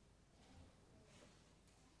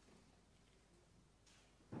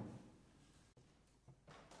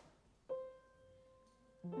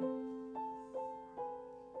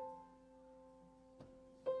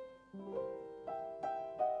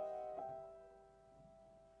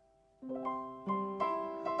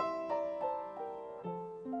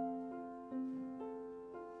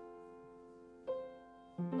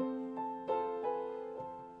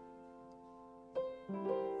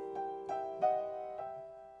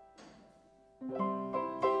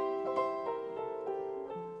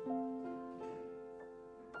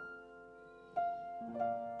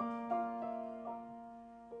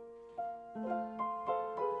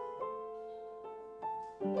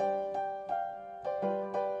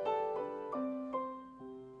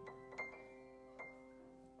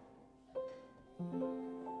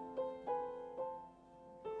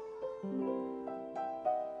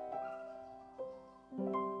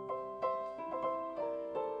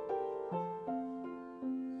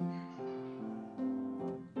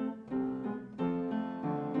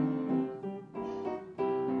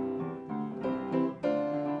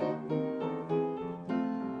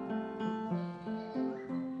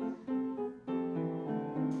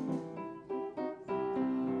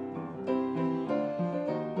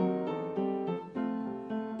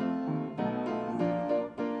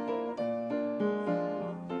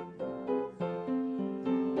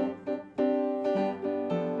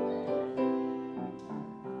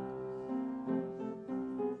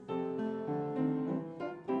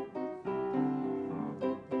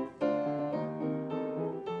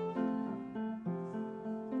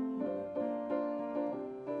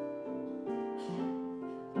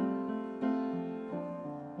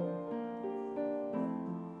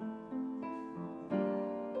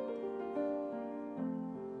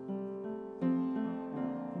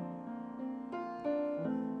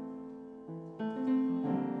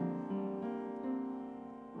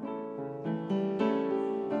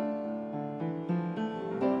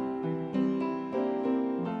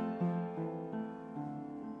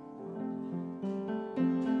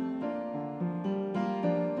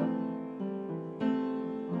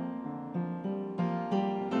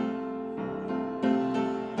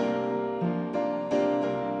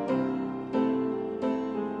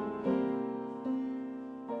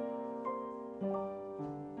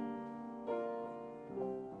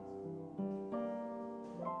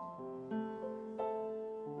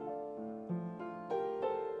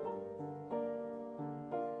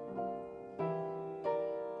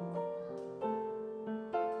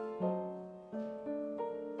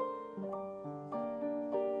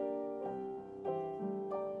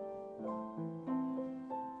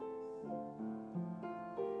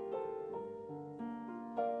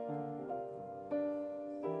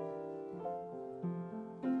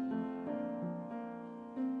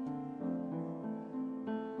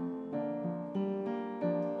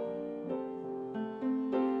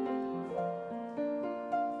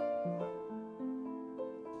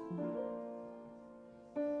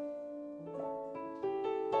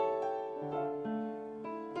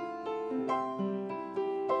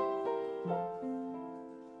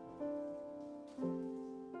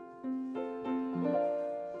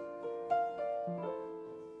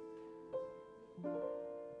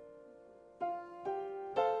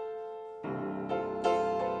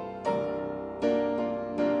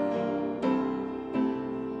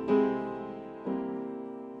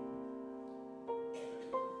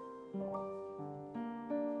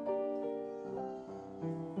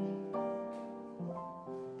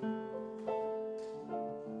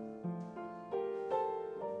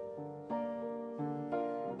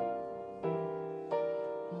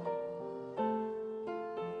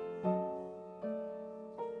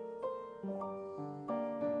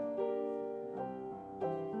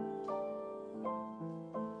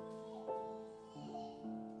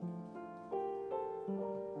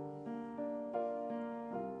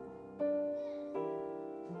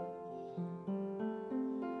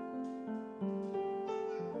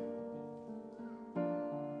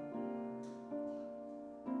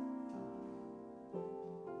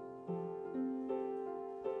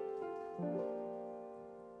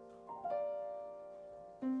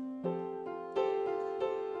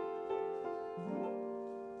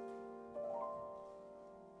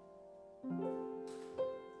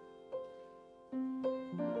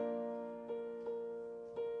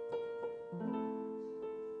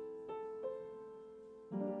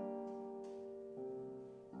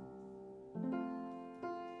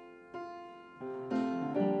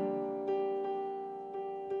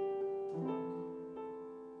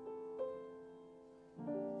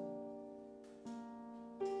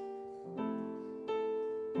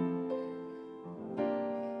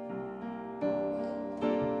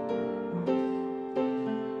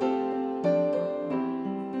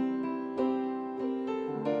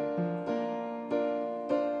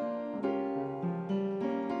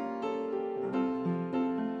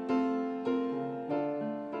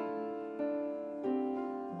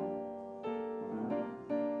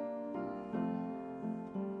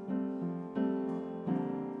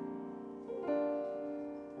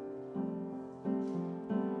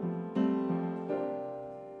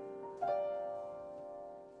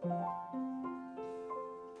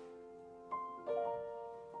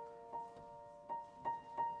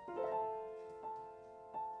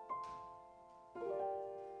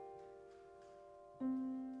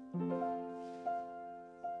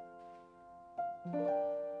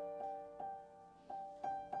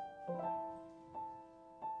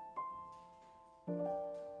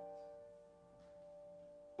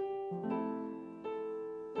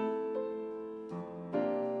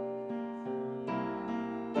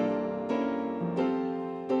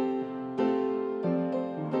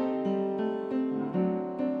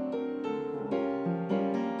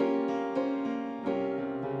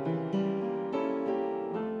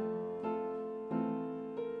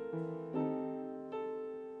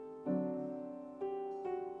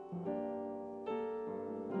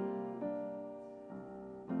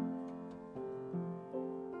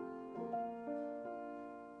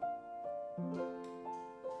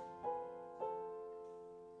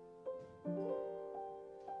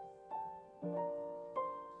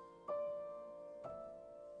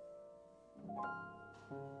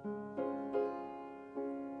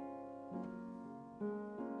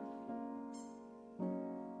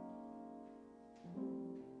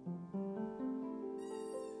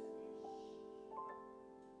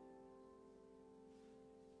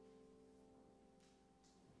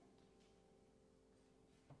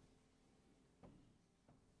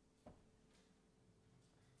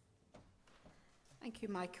 Thank you,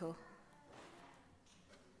 Michael.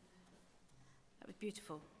 That was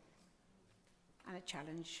beautiful. And a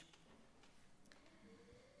challenge.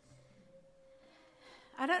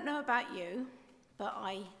 I don't know about you, but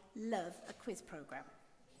I love a quiz programme.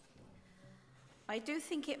 I do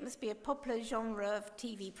think it must be a popular genre of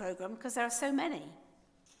TV programme because there are so many.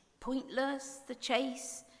 Pointless, The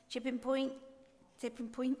Chase, Tipping Point,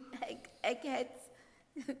 Eggheads,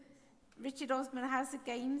 Richard Osman House of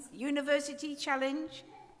Games, University Challenge,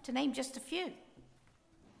 to name just a few.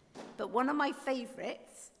 But one of my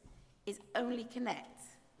favourites is Only Connect.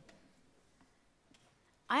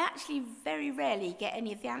 I actually very rarely get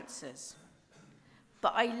any of the answers,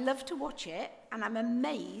 but I love to watch it, and I'm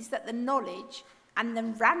amazed at the knowledge and the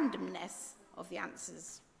randomness of the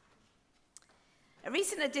answers. A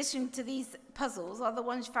recent addition to these puzzles are the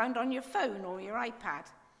ones found on your phone or your iPad.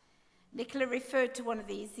 Nicola referred to one of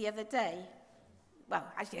these the other day, well,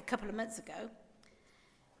 actually a couple of months ago.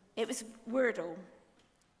 It was Wordle,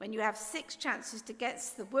 when you have 6 chances to guess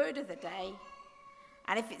the word of the day,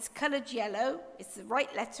 and if it's coloured yellow, it's the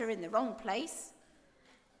right letter in the wrong place,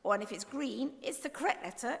 or if it's green, it's the correct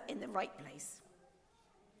letter in the right place.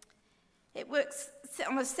 It works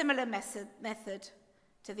on a similar method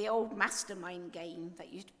to the old mastermind game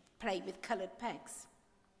that you play with coloured pegs.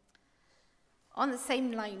 On the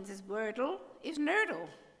same lines as Wordle is Nerdle,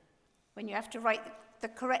 when you have to write the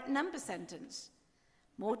correct number sentence,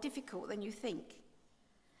 more difficult than you think.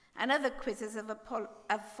 And other quizzes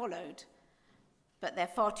have followed, but they're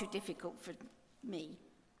far too difficult for me.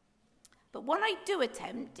 But one I do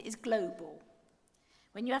attempt is Global,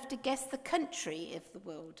 when you have to guess the country of the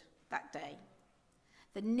world that day.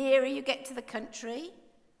 The nearer you get to the country,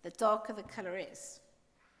 the darker the colour is.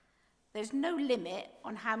 There's no limit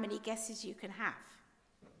on how many guesses you can have.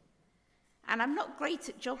 And I'm not great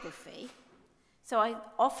at geography, so I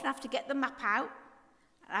often have to get the map out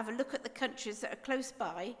and have a look at the countries that are close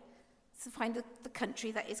by to find the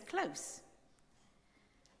country that is close.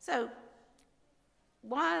 So,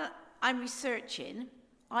 while I'm researching,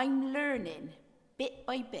 I'm learning bit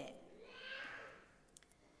by bit.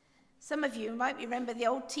 Some of you might remember the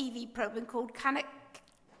old TV program called Challenge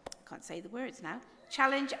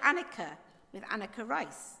Annika with Annika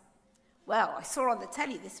Rice. Well, I saw her on the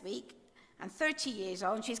telly this week, and 30 years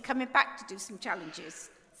on, she's coming back to do some challenges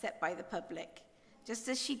set by the public, just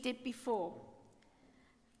as she did before.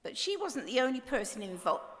 But she wasn't the only person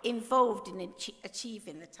involved in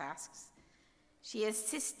achieving the tasks. She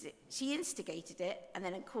instigated it and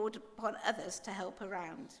then called upon others to help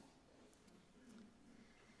around.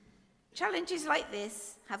 Challenges like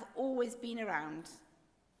this have always been around.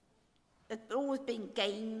 There's always been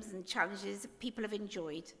games and challenges that people have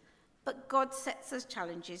enjoyed, but God sets us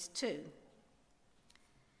challenges too.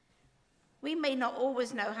 We may not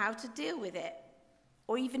always know how to deal with it,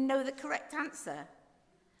 or even know the correct answer.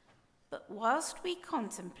 But whilst we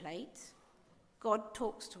contemplate, God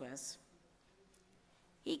talks to us.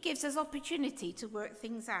 He gives us opportunity to work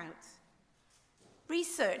things out,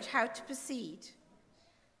 research how to proceed,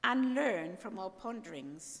 and learn from our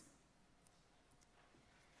ponderings.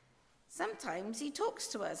 Sometimes he talks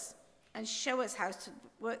to us and shows us how to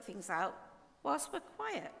work things out whilst we're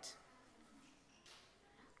quiet.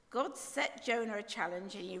 God set Jonah a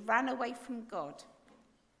challenge and he ran away from God.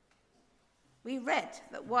 We read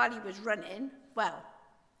that while he was running,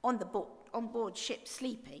 on board ship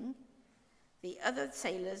sleeping, the other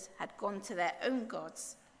sailors had gone to their own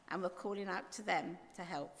gods and were calling out to them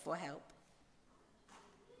for help.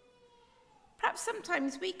 Perhaps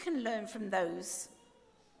sometimes we can learn from those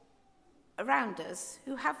around us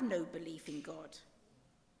who have no belief in God.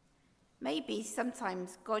 Maybe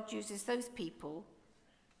sometimes God uses those people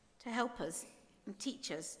to help us and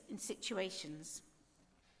teach us in situations.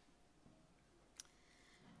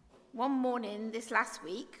 One morning this last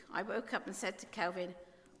week, I woke up and said to Kelvin,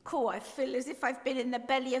 "Cool, I feel as if I've been in the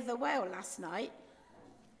belly of the whale last night."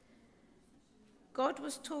 God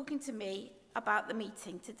was talking to me about the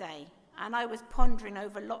meeting today, and I was pondering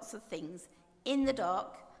over lots of things in the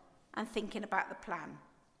dark and thinking about the plan.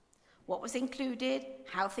 What was included,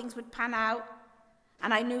 how things would pan out,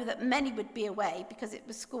 and I knew that many would be away because it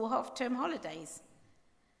was school half-term holidays.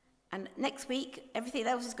 And next week, everything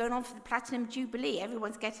else is going on for the Platinum Jubilee.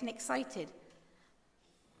 Everyone's getting excited.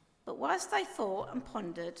 But whilst I thought and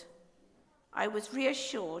pondered, I was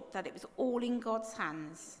reassured that it was all in God's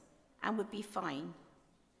hands and would be fine.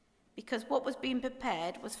 Because what was being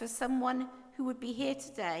prepared was for someone who would be here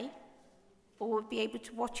today or would be able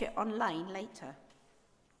to watch it online later.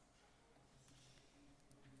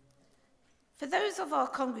 For those of our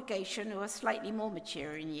congregation who are slightly more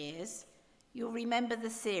mature in years, You'll remember the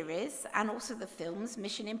series and also the films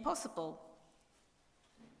Mission Impossible.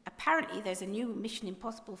 Apparently there's a new Mission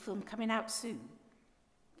Impossible film coming out soon.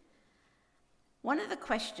 One of the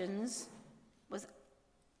questions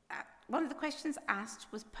asked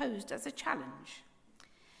was posed as a challenge.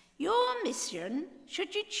 Your mission,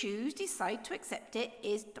 should you decide to accept it,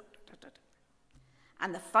 is...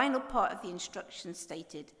 And the final part of the instructions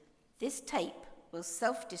stated, this tape will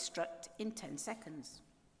self-destruct in 10 seconds.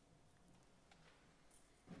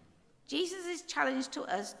 Jesus' challenge to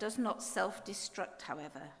us does not self-destruct,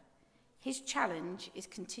 however. His challenge is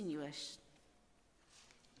continuous.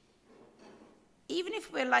 Even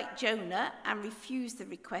if we're like Jonah and refuse the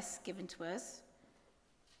requests given to us,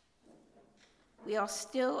 we are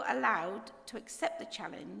still allowed to accept the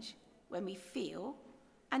challenge when we feel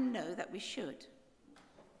and know that we should.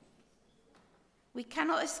 We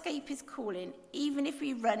cannot escape his calling even if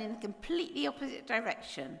we run in the completely opposite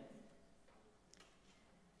direction.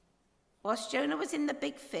 Whilst Jonah was in the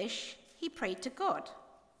big fish, he prayed to God.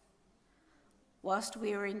 Whilst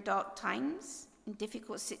we are in dark times, in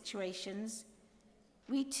difficult situations,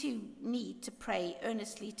 we too need to pray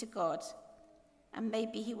earnestly to God, and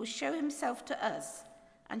maybe he will show himself to us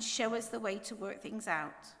and show us the way to work things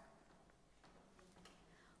out.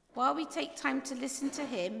 While we take time to listen to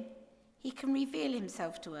him, he can reveal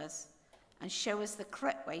himself to us and show us the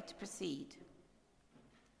correct way to proceed.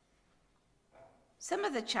 Some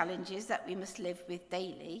of the challenges that we must live with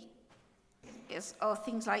daily are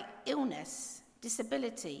things like illness,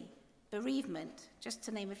 disability, bereavement, just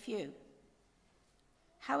to name a few.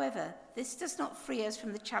 However, this does not free us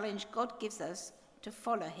from the challenge God gives us to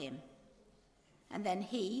follow him. And then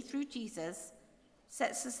he, through Jesus,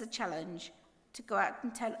 sets us the challenge to go out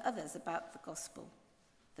and tell others about the gospel,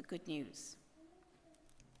 the good news.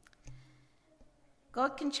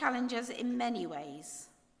 God can challenge us in many ways.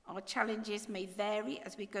 Our challenges may vary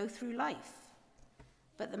as we go through life,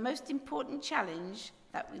 but the most important challenge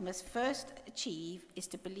that we must first achieve is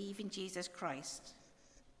to believe in Jesus Christ.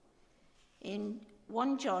 In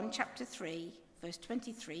 1 John chapter 3, verse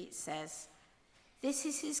 23, it says, "This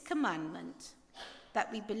is his commandment,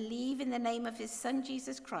 that we believe in the name of his Son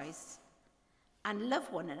Jesus Christ and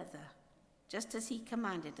love one another, just as he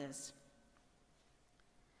commanded us."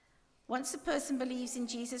 Once a person believes in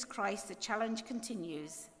Jesus Christ, the challenge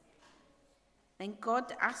continues. Then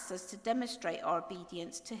God asks us to demonstrate our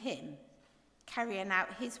obedience to him, carrying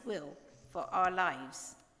out his will for our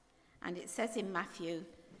lives. And it says in Matthew,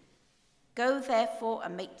 "Go therefore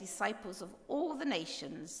and make disciples of all the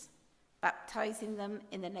nations, baptizing them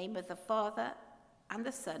in the name of the Father and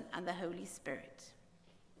the Son and the Holy Spirit."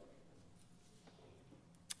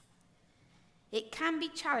 It can be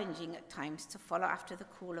challenging at times to follow after the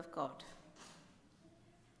call of God.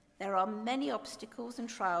 There are many obstacles and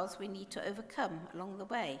trials we need to overcome along the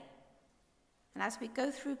way. And as we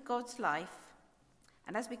go through life,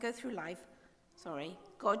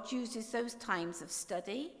 God uses those times of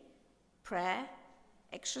study, prayer,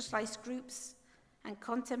 exercise groups, and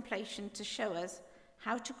contemplation to show us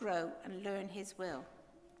how to grow and learn his will.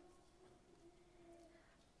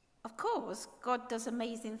 Of course, God does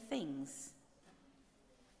amazing things,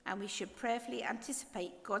 and we should prayerfully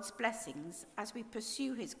anticipate God's blessings as we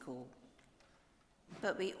pursue his call.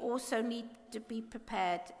 But we also need to be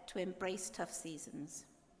prepared to embrace tough seasons.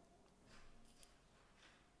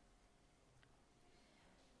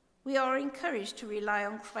 We are encouraged to rely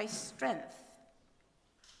on Christ's strength.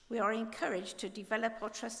 We are encouraged to develop our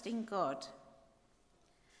trust in God.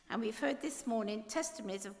 And we've heard this morning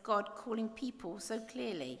testimonies of God calling people so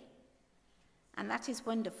clearly. And that is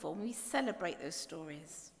wonderful. We celebrate those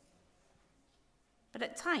stories. But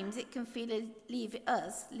at times it can feel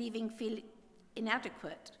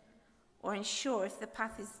inadequate or unsure if the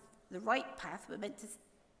path is the right path we're meant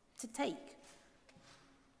to take.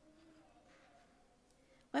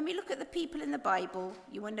 When we look at the people in the Bible,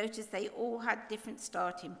 you will notice they all had different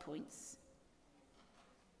starting points.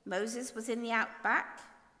 Moses was in the outback.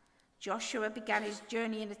 Joshua began his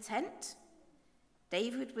journey in a tent.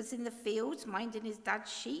 David was in the fields minding his dad's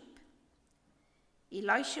sheep.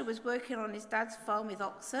 Elisha was working on his dad's farm with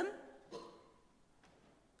oxen.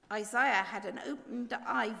 Isaiah had an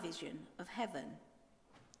opened-eye vision of heaven.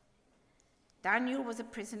 Daniel was a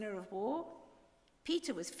prisoner of war.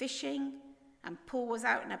 Peter was fishing, and Paul was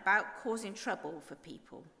out and about causing trouble for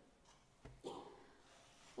people.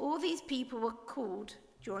 All these people were called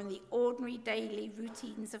during the ordinary daily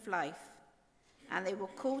routines of life, and they were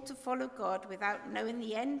called to follow God without knowing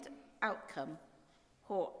the end outcome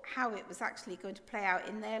or how it was actually going to play out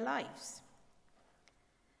in their lives.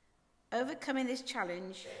 Overcoming this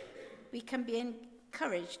challenge, we can be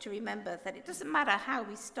courage to remember that it doesn't matter how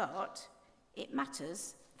we start, it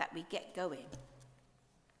matters that we get going.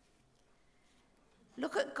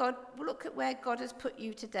 Look at where God has put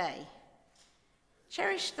you today.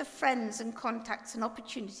 Cherish the friends and contacts and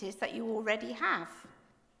opportunities that you already have.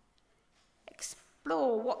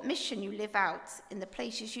 Explore what mission you live out in the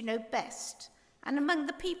places you know best and among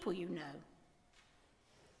the people you know.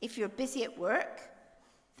 If you're busy at work,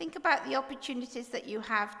 think about the opportunities that you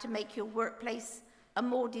have to make your workplace a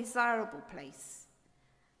more desirable place.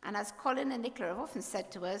 And as Colin and Nicola have often said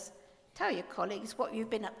to us, tell your colleagues what you've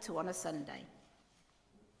been up to on a Sunday.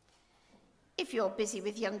 If you're busy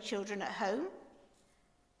with young children at home,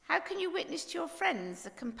 how can you witness to your friends the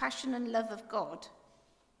compassion and love of God?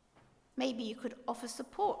 Maybe you could offer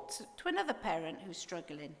support to another parent who's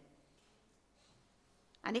struggling.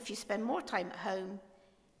 And if you spend more time at home,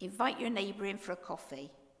 invite your neighbour in for a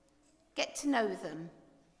coffee. Get to know them.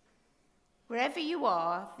 Wherever you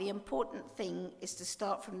are, the important thing is to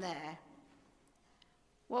start from there.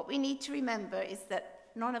 What we need to remember is that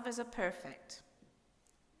none of us are perfect,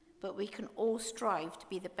 but we can all strive to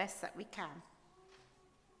be the best that we can.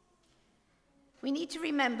 We need to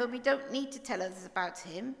remember we don't need to tell others about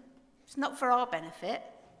him. It's not for our benefit,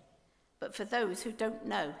 but for those who don't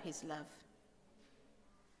know his love.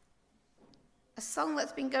 A song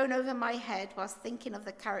that's been going over my head whilst thinking of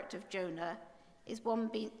the character of Jonah is one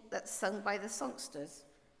that's sung by the songsters,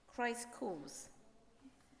 Christ Calls.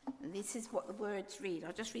 And this is what the words read.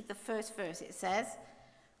 I'll just read the first verse. It says,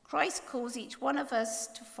 Christ calls each one of us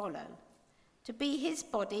to follow, to be his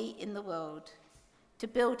body in the world, to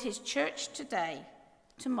build his church today,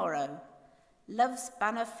 tomorrow, love's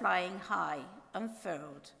banner flying high,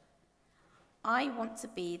 unfurled. I want to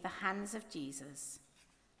be the hands of Jesus.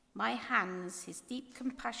 My hands his deep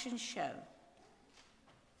compassion show.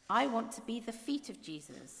 I want to be the feet of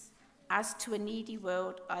Jesus. As to a needy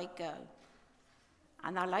world I go.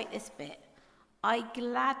 And I like this bit. I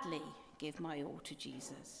gladly give my all to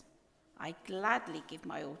Jesus. I gladly give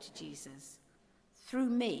my all to Jesus. Through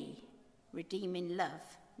me, redeeming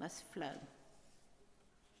love must flow.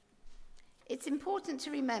 It's important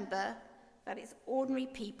to remember that it's ordinary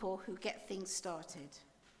people who get things started.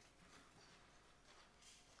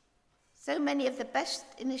 So many of the best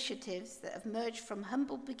initiatives that have emerged from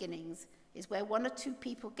humble beginnings is where one or two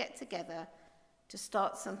people get together to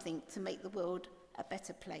start something to make the world a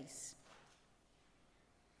better place.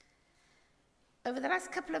 Over the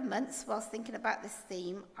last couple of months, whilst thinking about this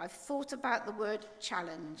theme, I've thought about the word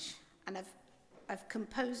challenge, and I've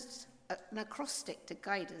composed an acrostic to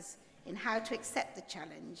guide us in how to accept the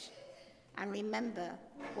challenge and remember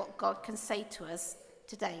what God can say to us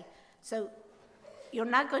today. So you're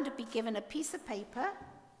now going to be given a piece of paper.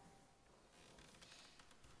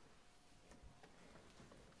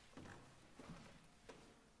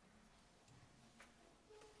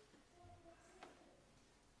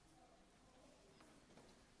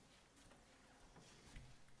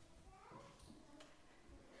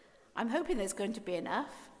 I'm hoping there's going to be enough.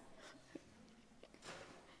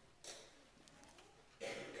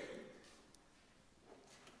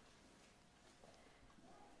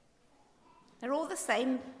 They're all the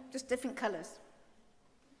same, just different colours.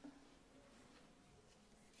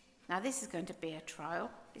 Now this is going to be a trial.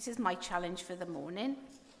 This is my challenge for the morning.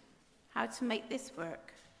 How to make this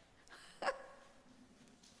work.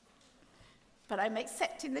 But I'm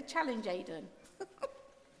accepting the challenge, Aidan.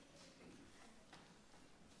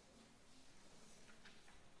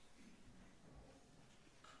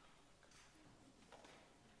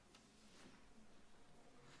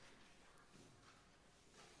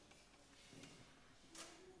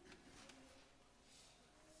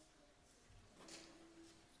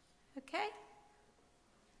 Okay.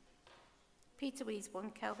 Peter Wees,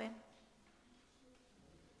 1 Kelvin.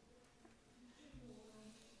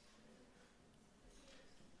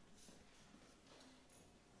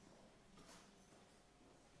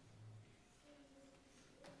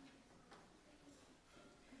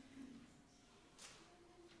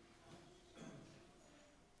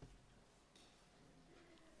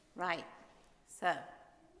 Right, so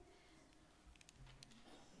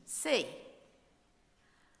C.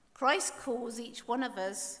 Christ calls each one of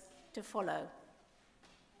us to follow.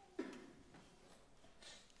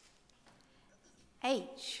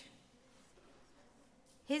 H.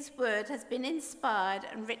 His word has been inspired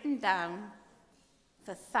and written down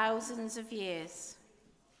for thousands of years.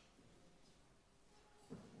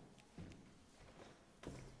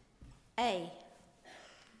 A.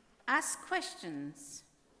 Ask questions.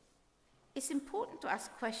 It's important to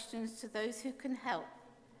ask questions to those who can help,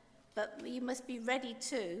 but you must be ready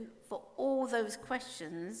too for all those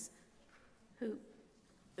questions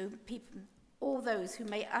all those who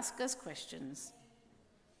may ask us questions.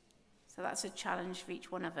 So that's a challenge for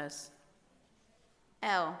each one of us.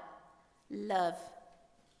 L, love.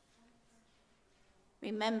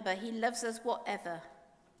 Remember, he loves us whatever,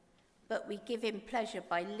 but we give him pleasure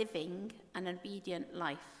by living an obedient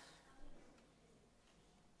life.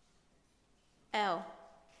 L,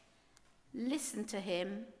 listen to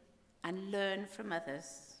him and learn from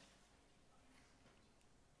others.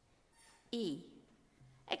 E,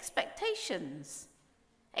 expectations.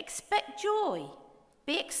 Expect joy.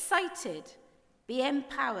 Be excited. Be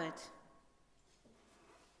empowered.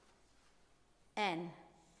 N,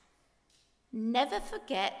 never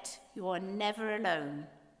forget you are never alone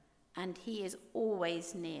and he is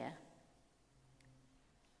always near.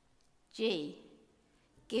 G,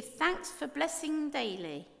 give thanks for blessing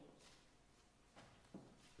daily.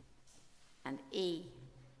 And E,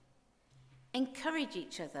 encourage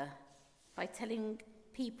each other by telling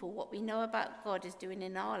people what we know about God is doing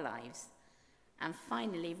in our lives. And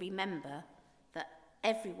finally, remember that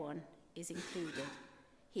everyone is included.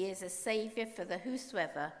 He is a saviour for the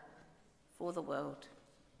whosoever, for the world.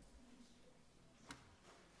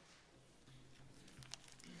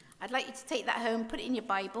 I'd like you to take that home, put it in your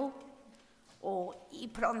Bible, or you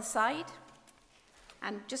put it on the side,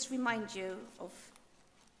 and just remind you of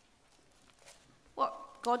what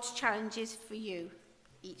God's challenge is for you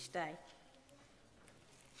each day.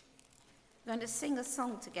 We're going to sing a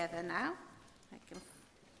song together now.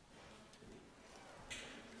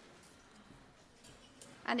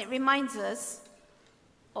 And it reminds us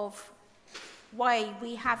of why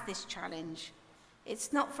we have this challenge.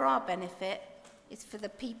 It's not for our benefit, it's for the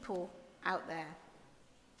people out there.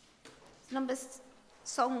 It's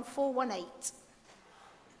song 418.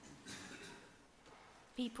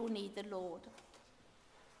 People need the Lord.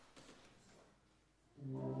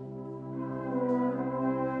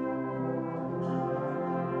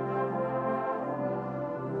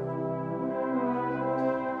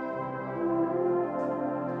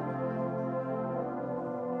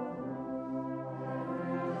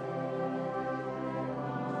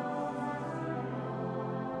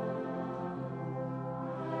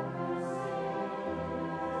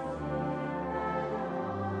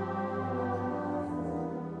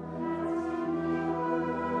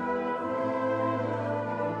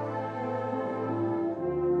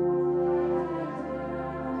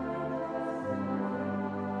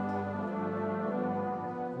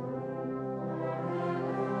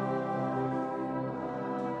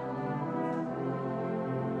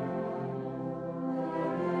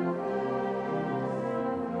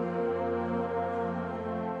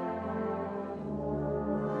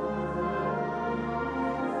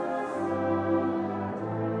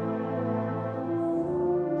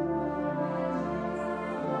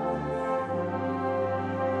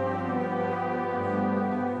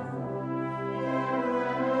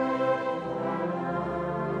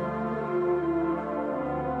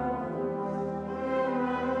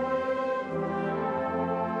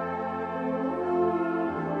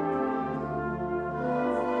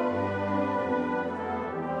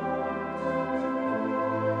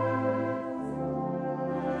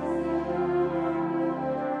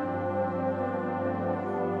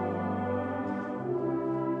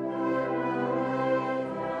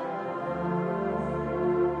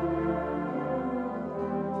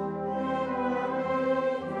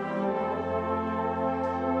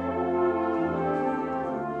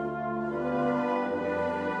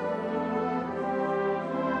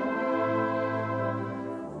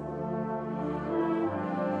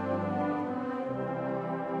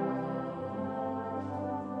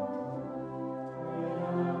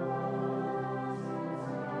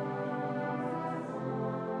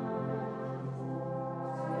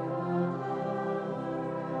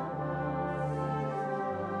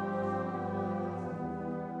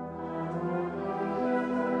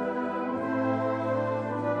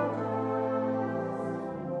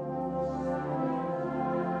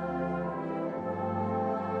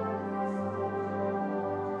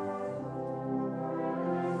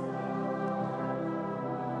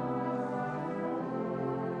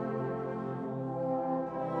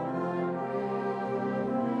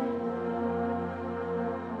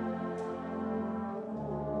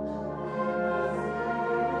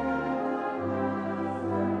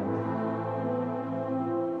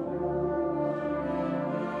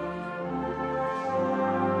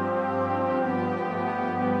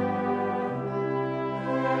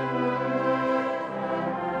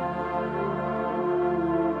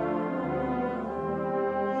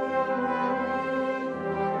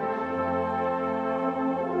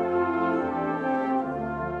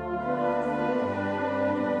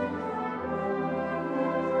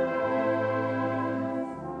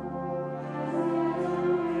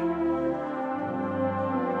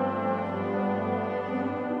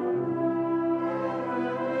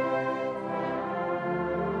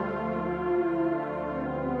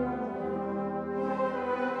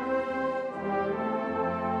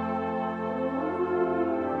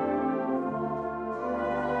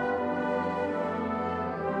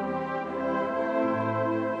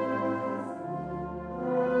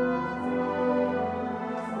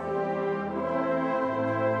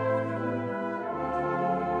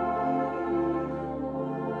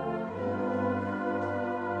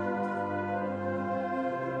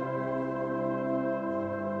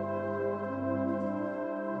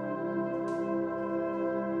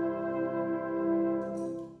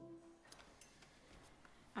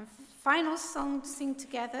 final song to sing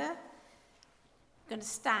together. We're going to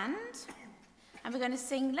stand and we're going to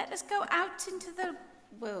sing, "Let us go out into the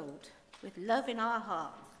world with love in our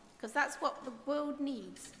heart," because that's what the world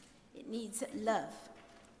needs. It needs love.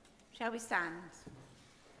 Shall we stand?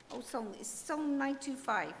 Old song is song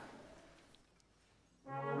 925.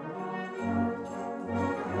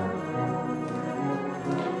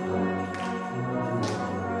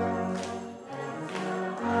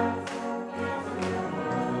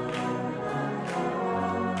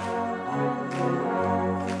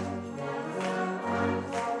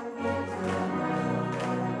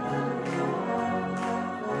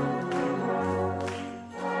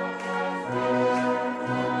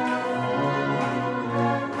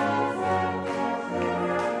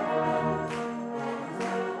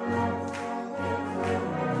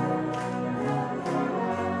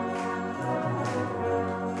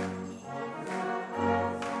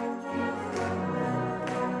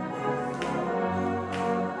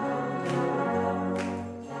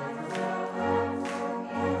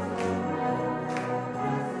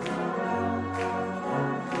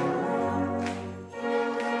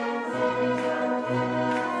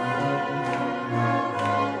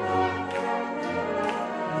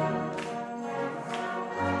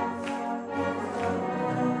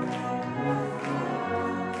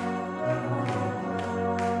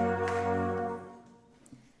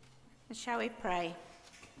 Shall we pray?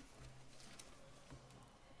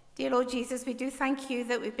 Dear Lord Jesus, we do thank you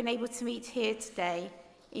that we've been able to meet here today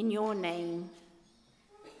in your name.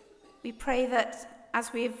 We pray that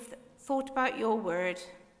as we've thought about your word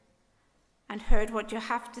and heard what you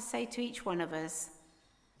have to say to each one of us,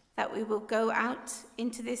 that we will go out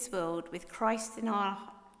into this world with Christ in our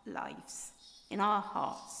lives, in our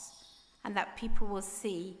hearts, and that people will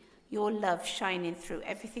see your love shining through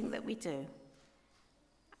everything that we do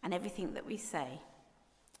and everything that we say.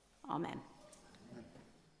 Amen.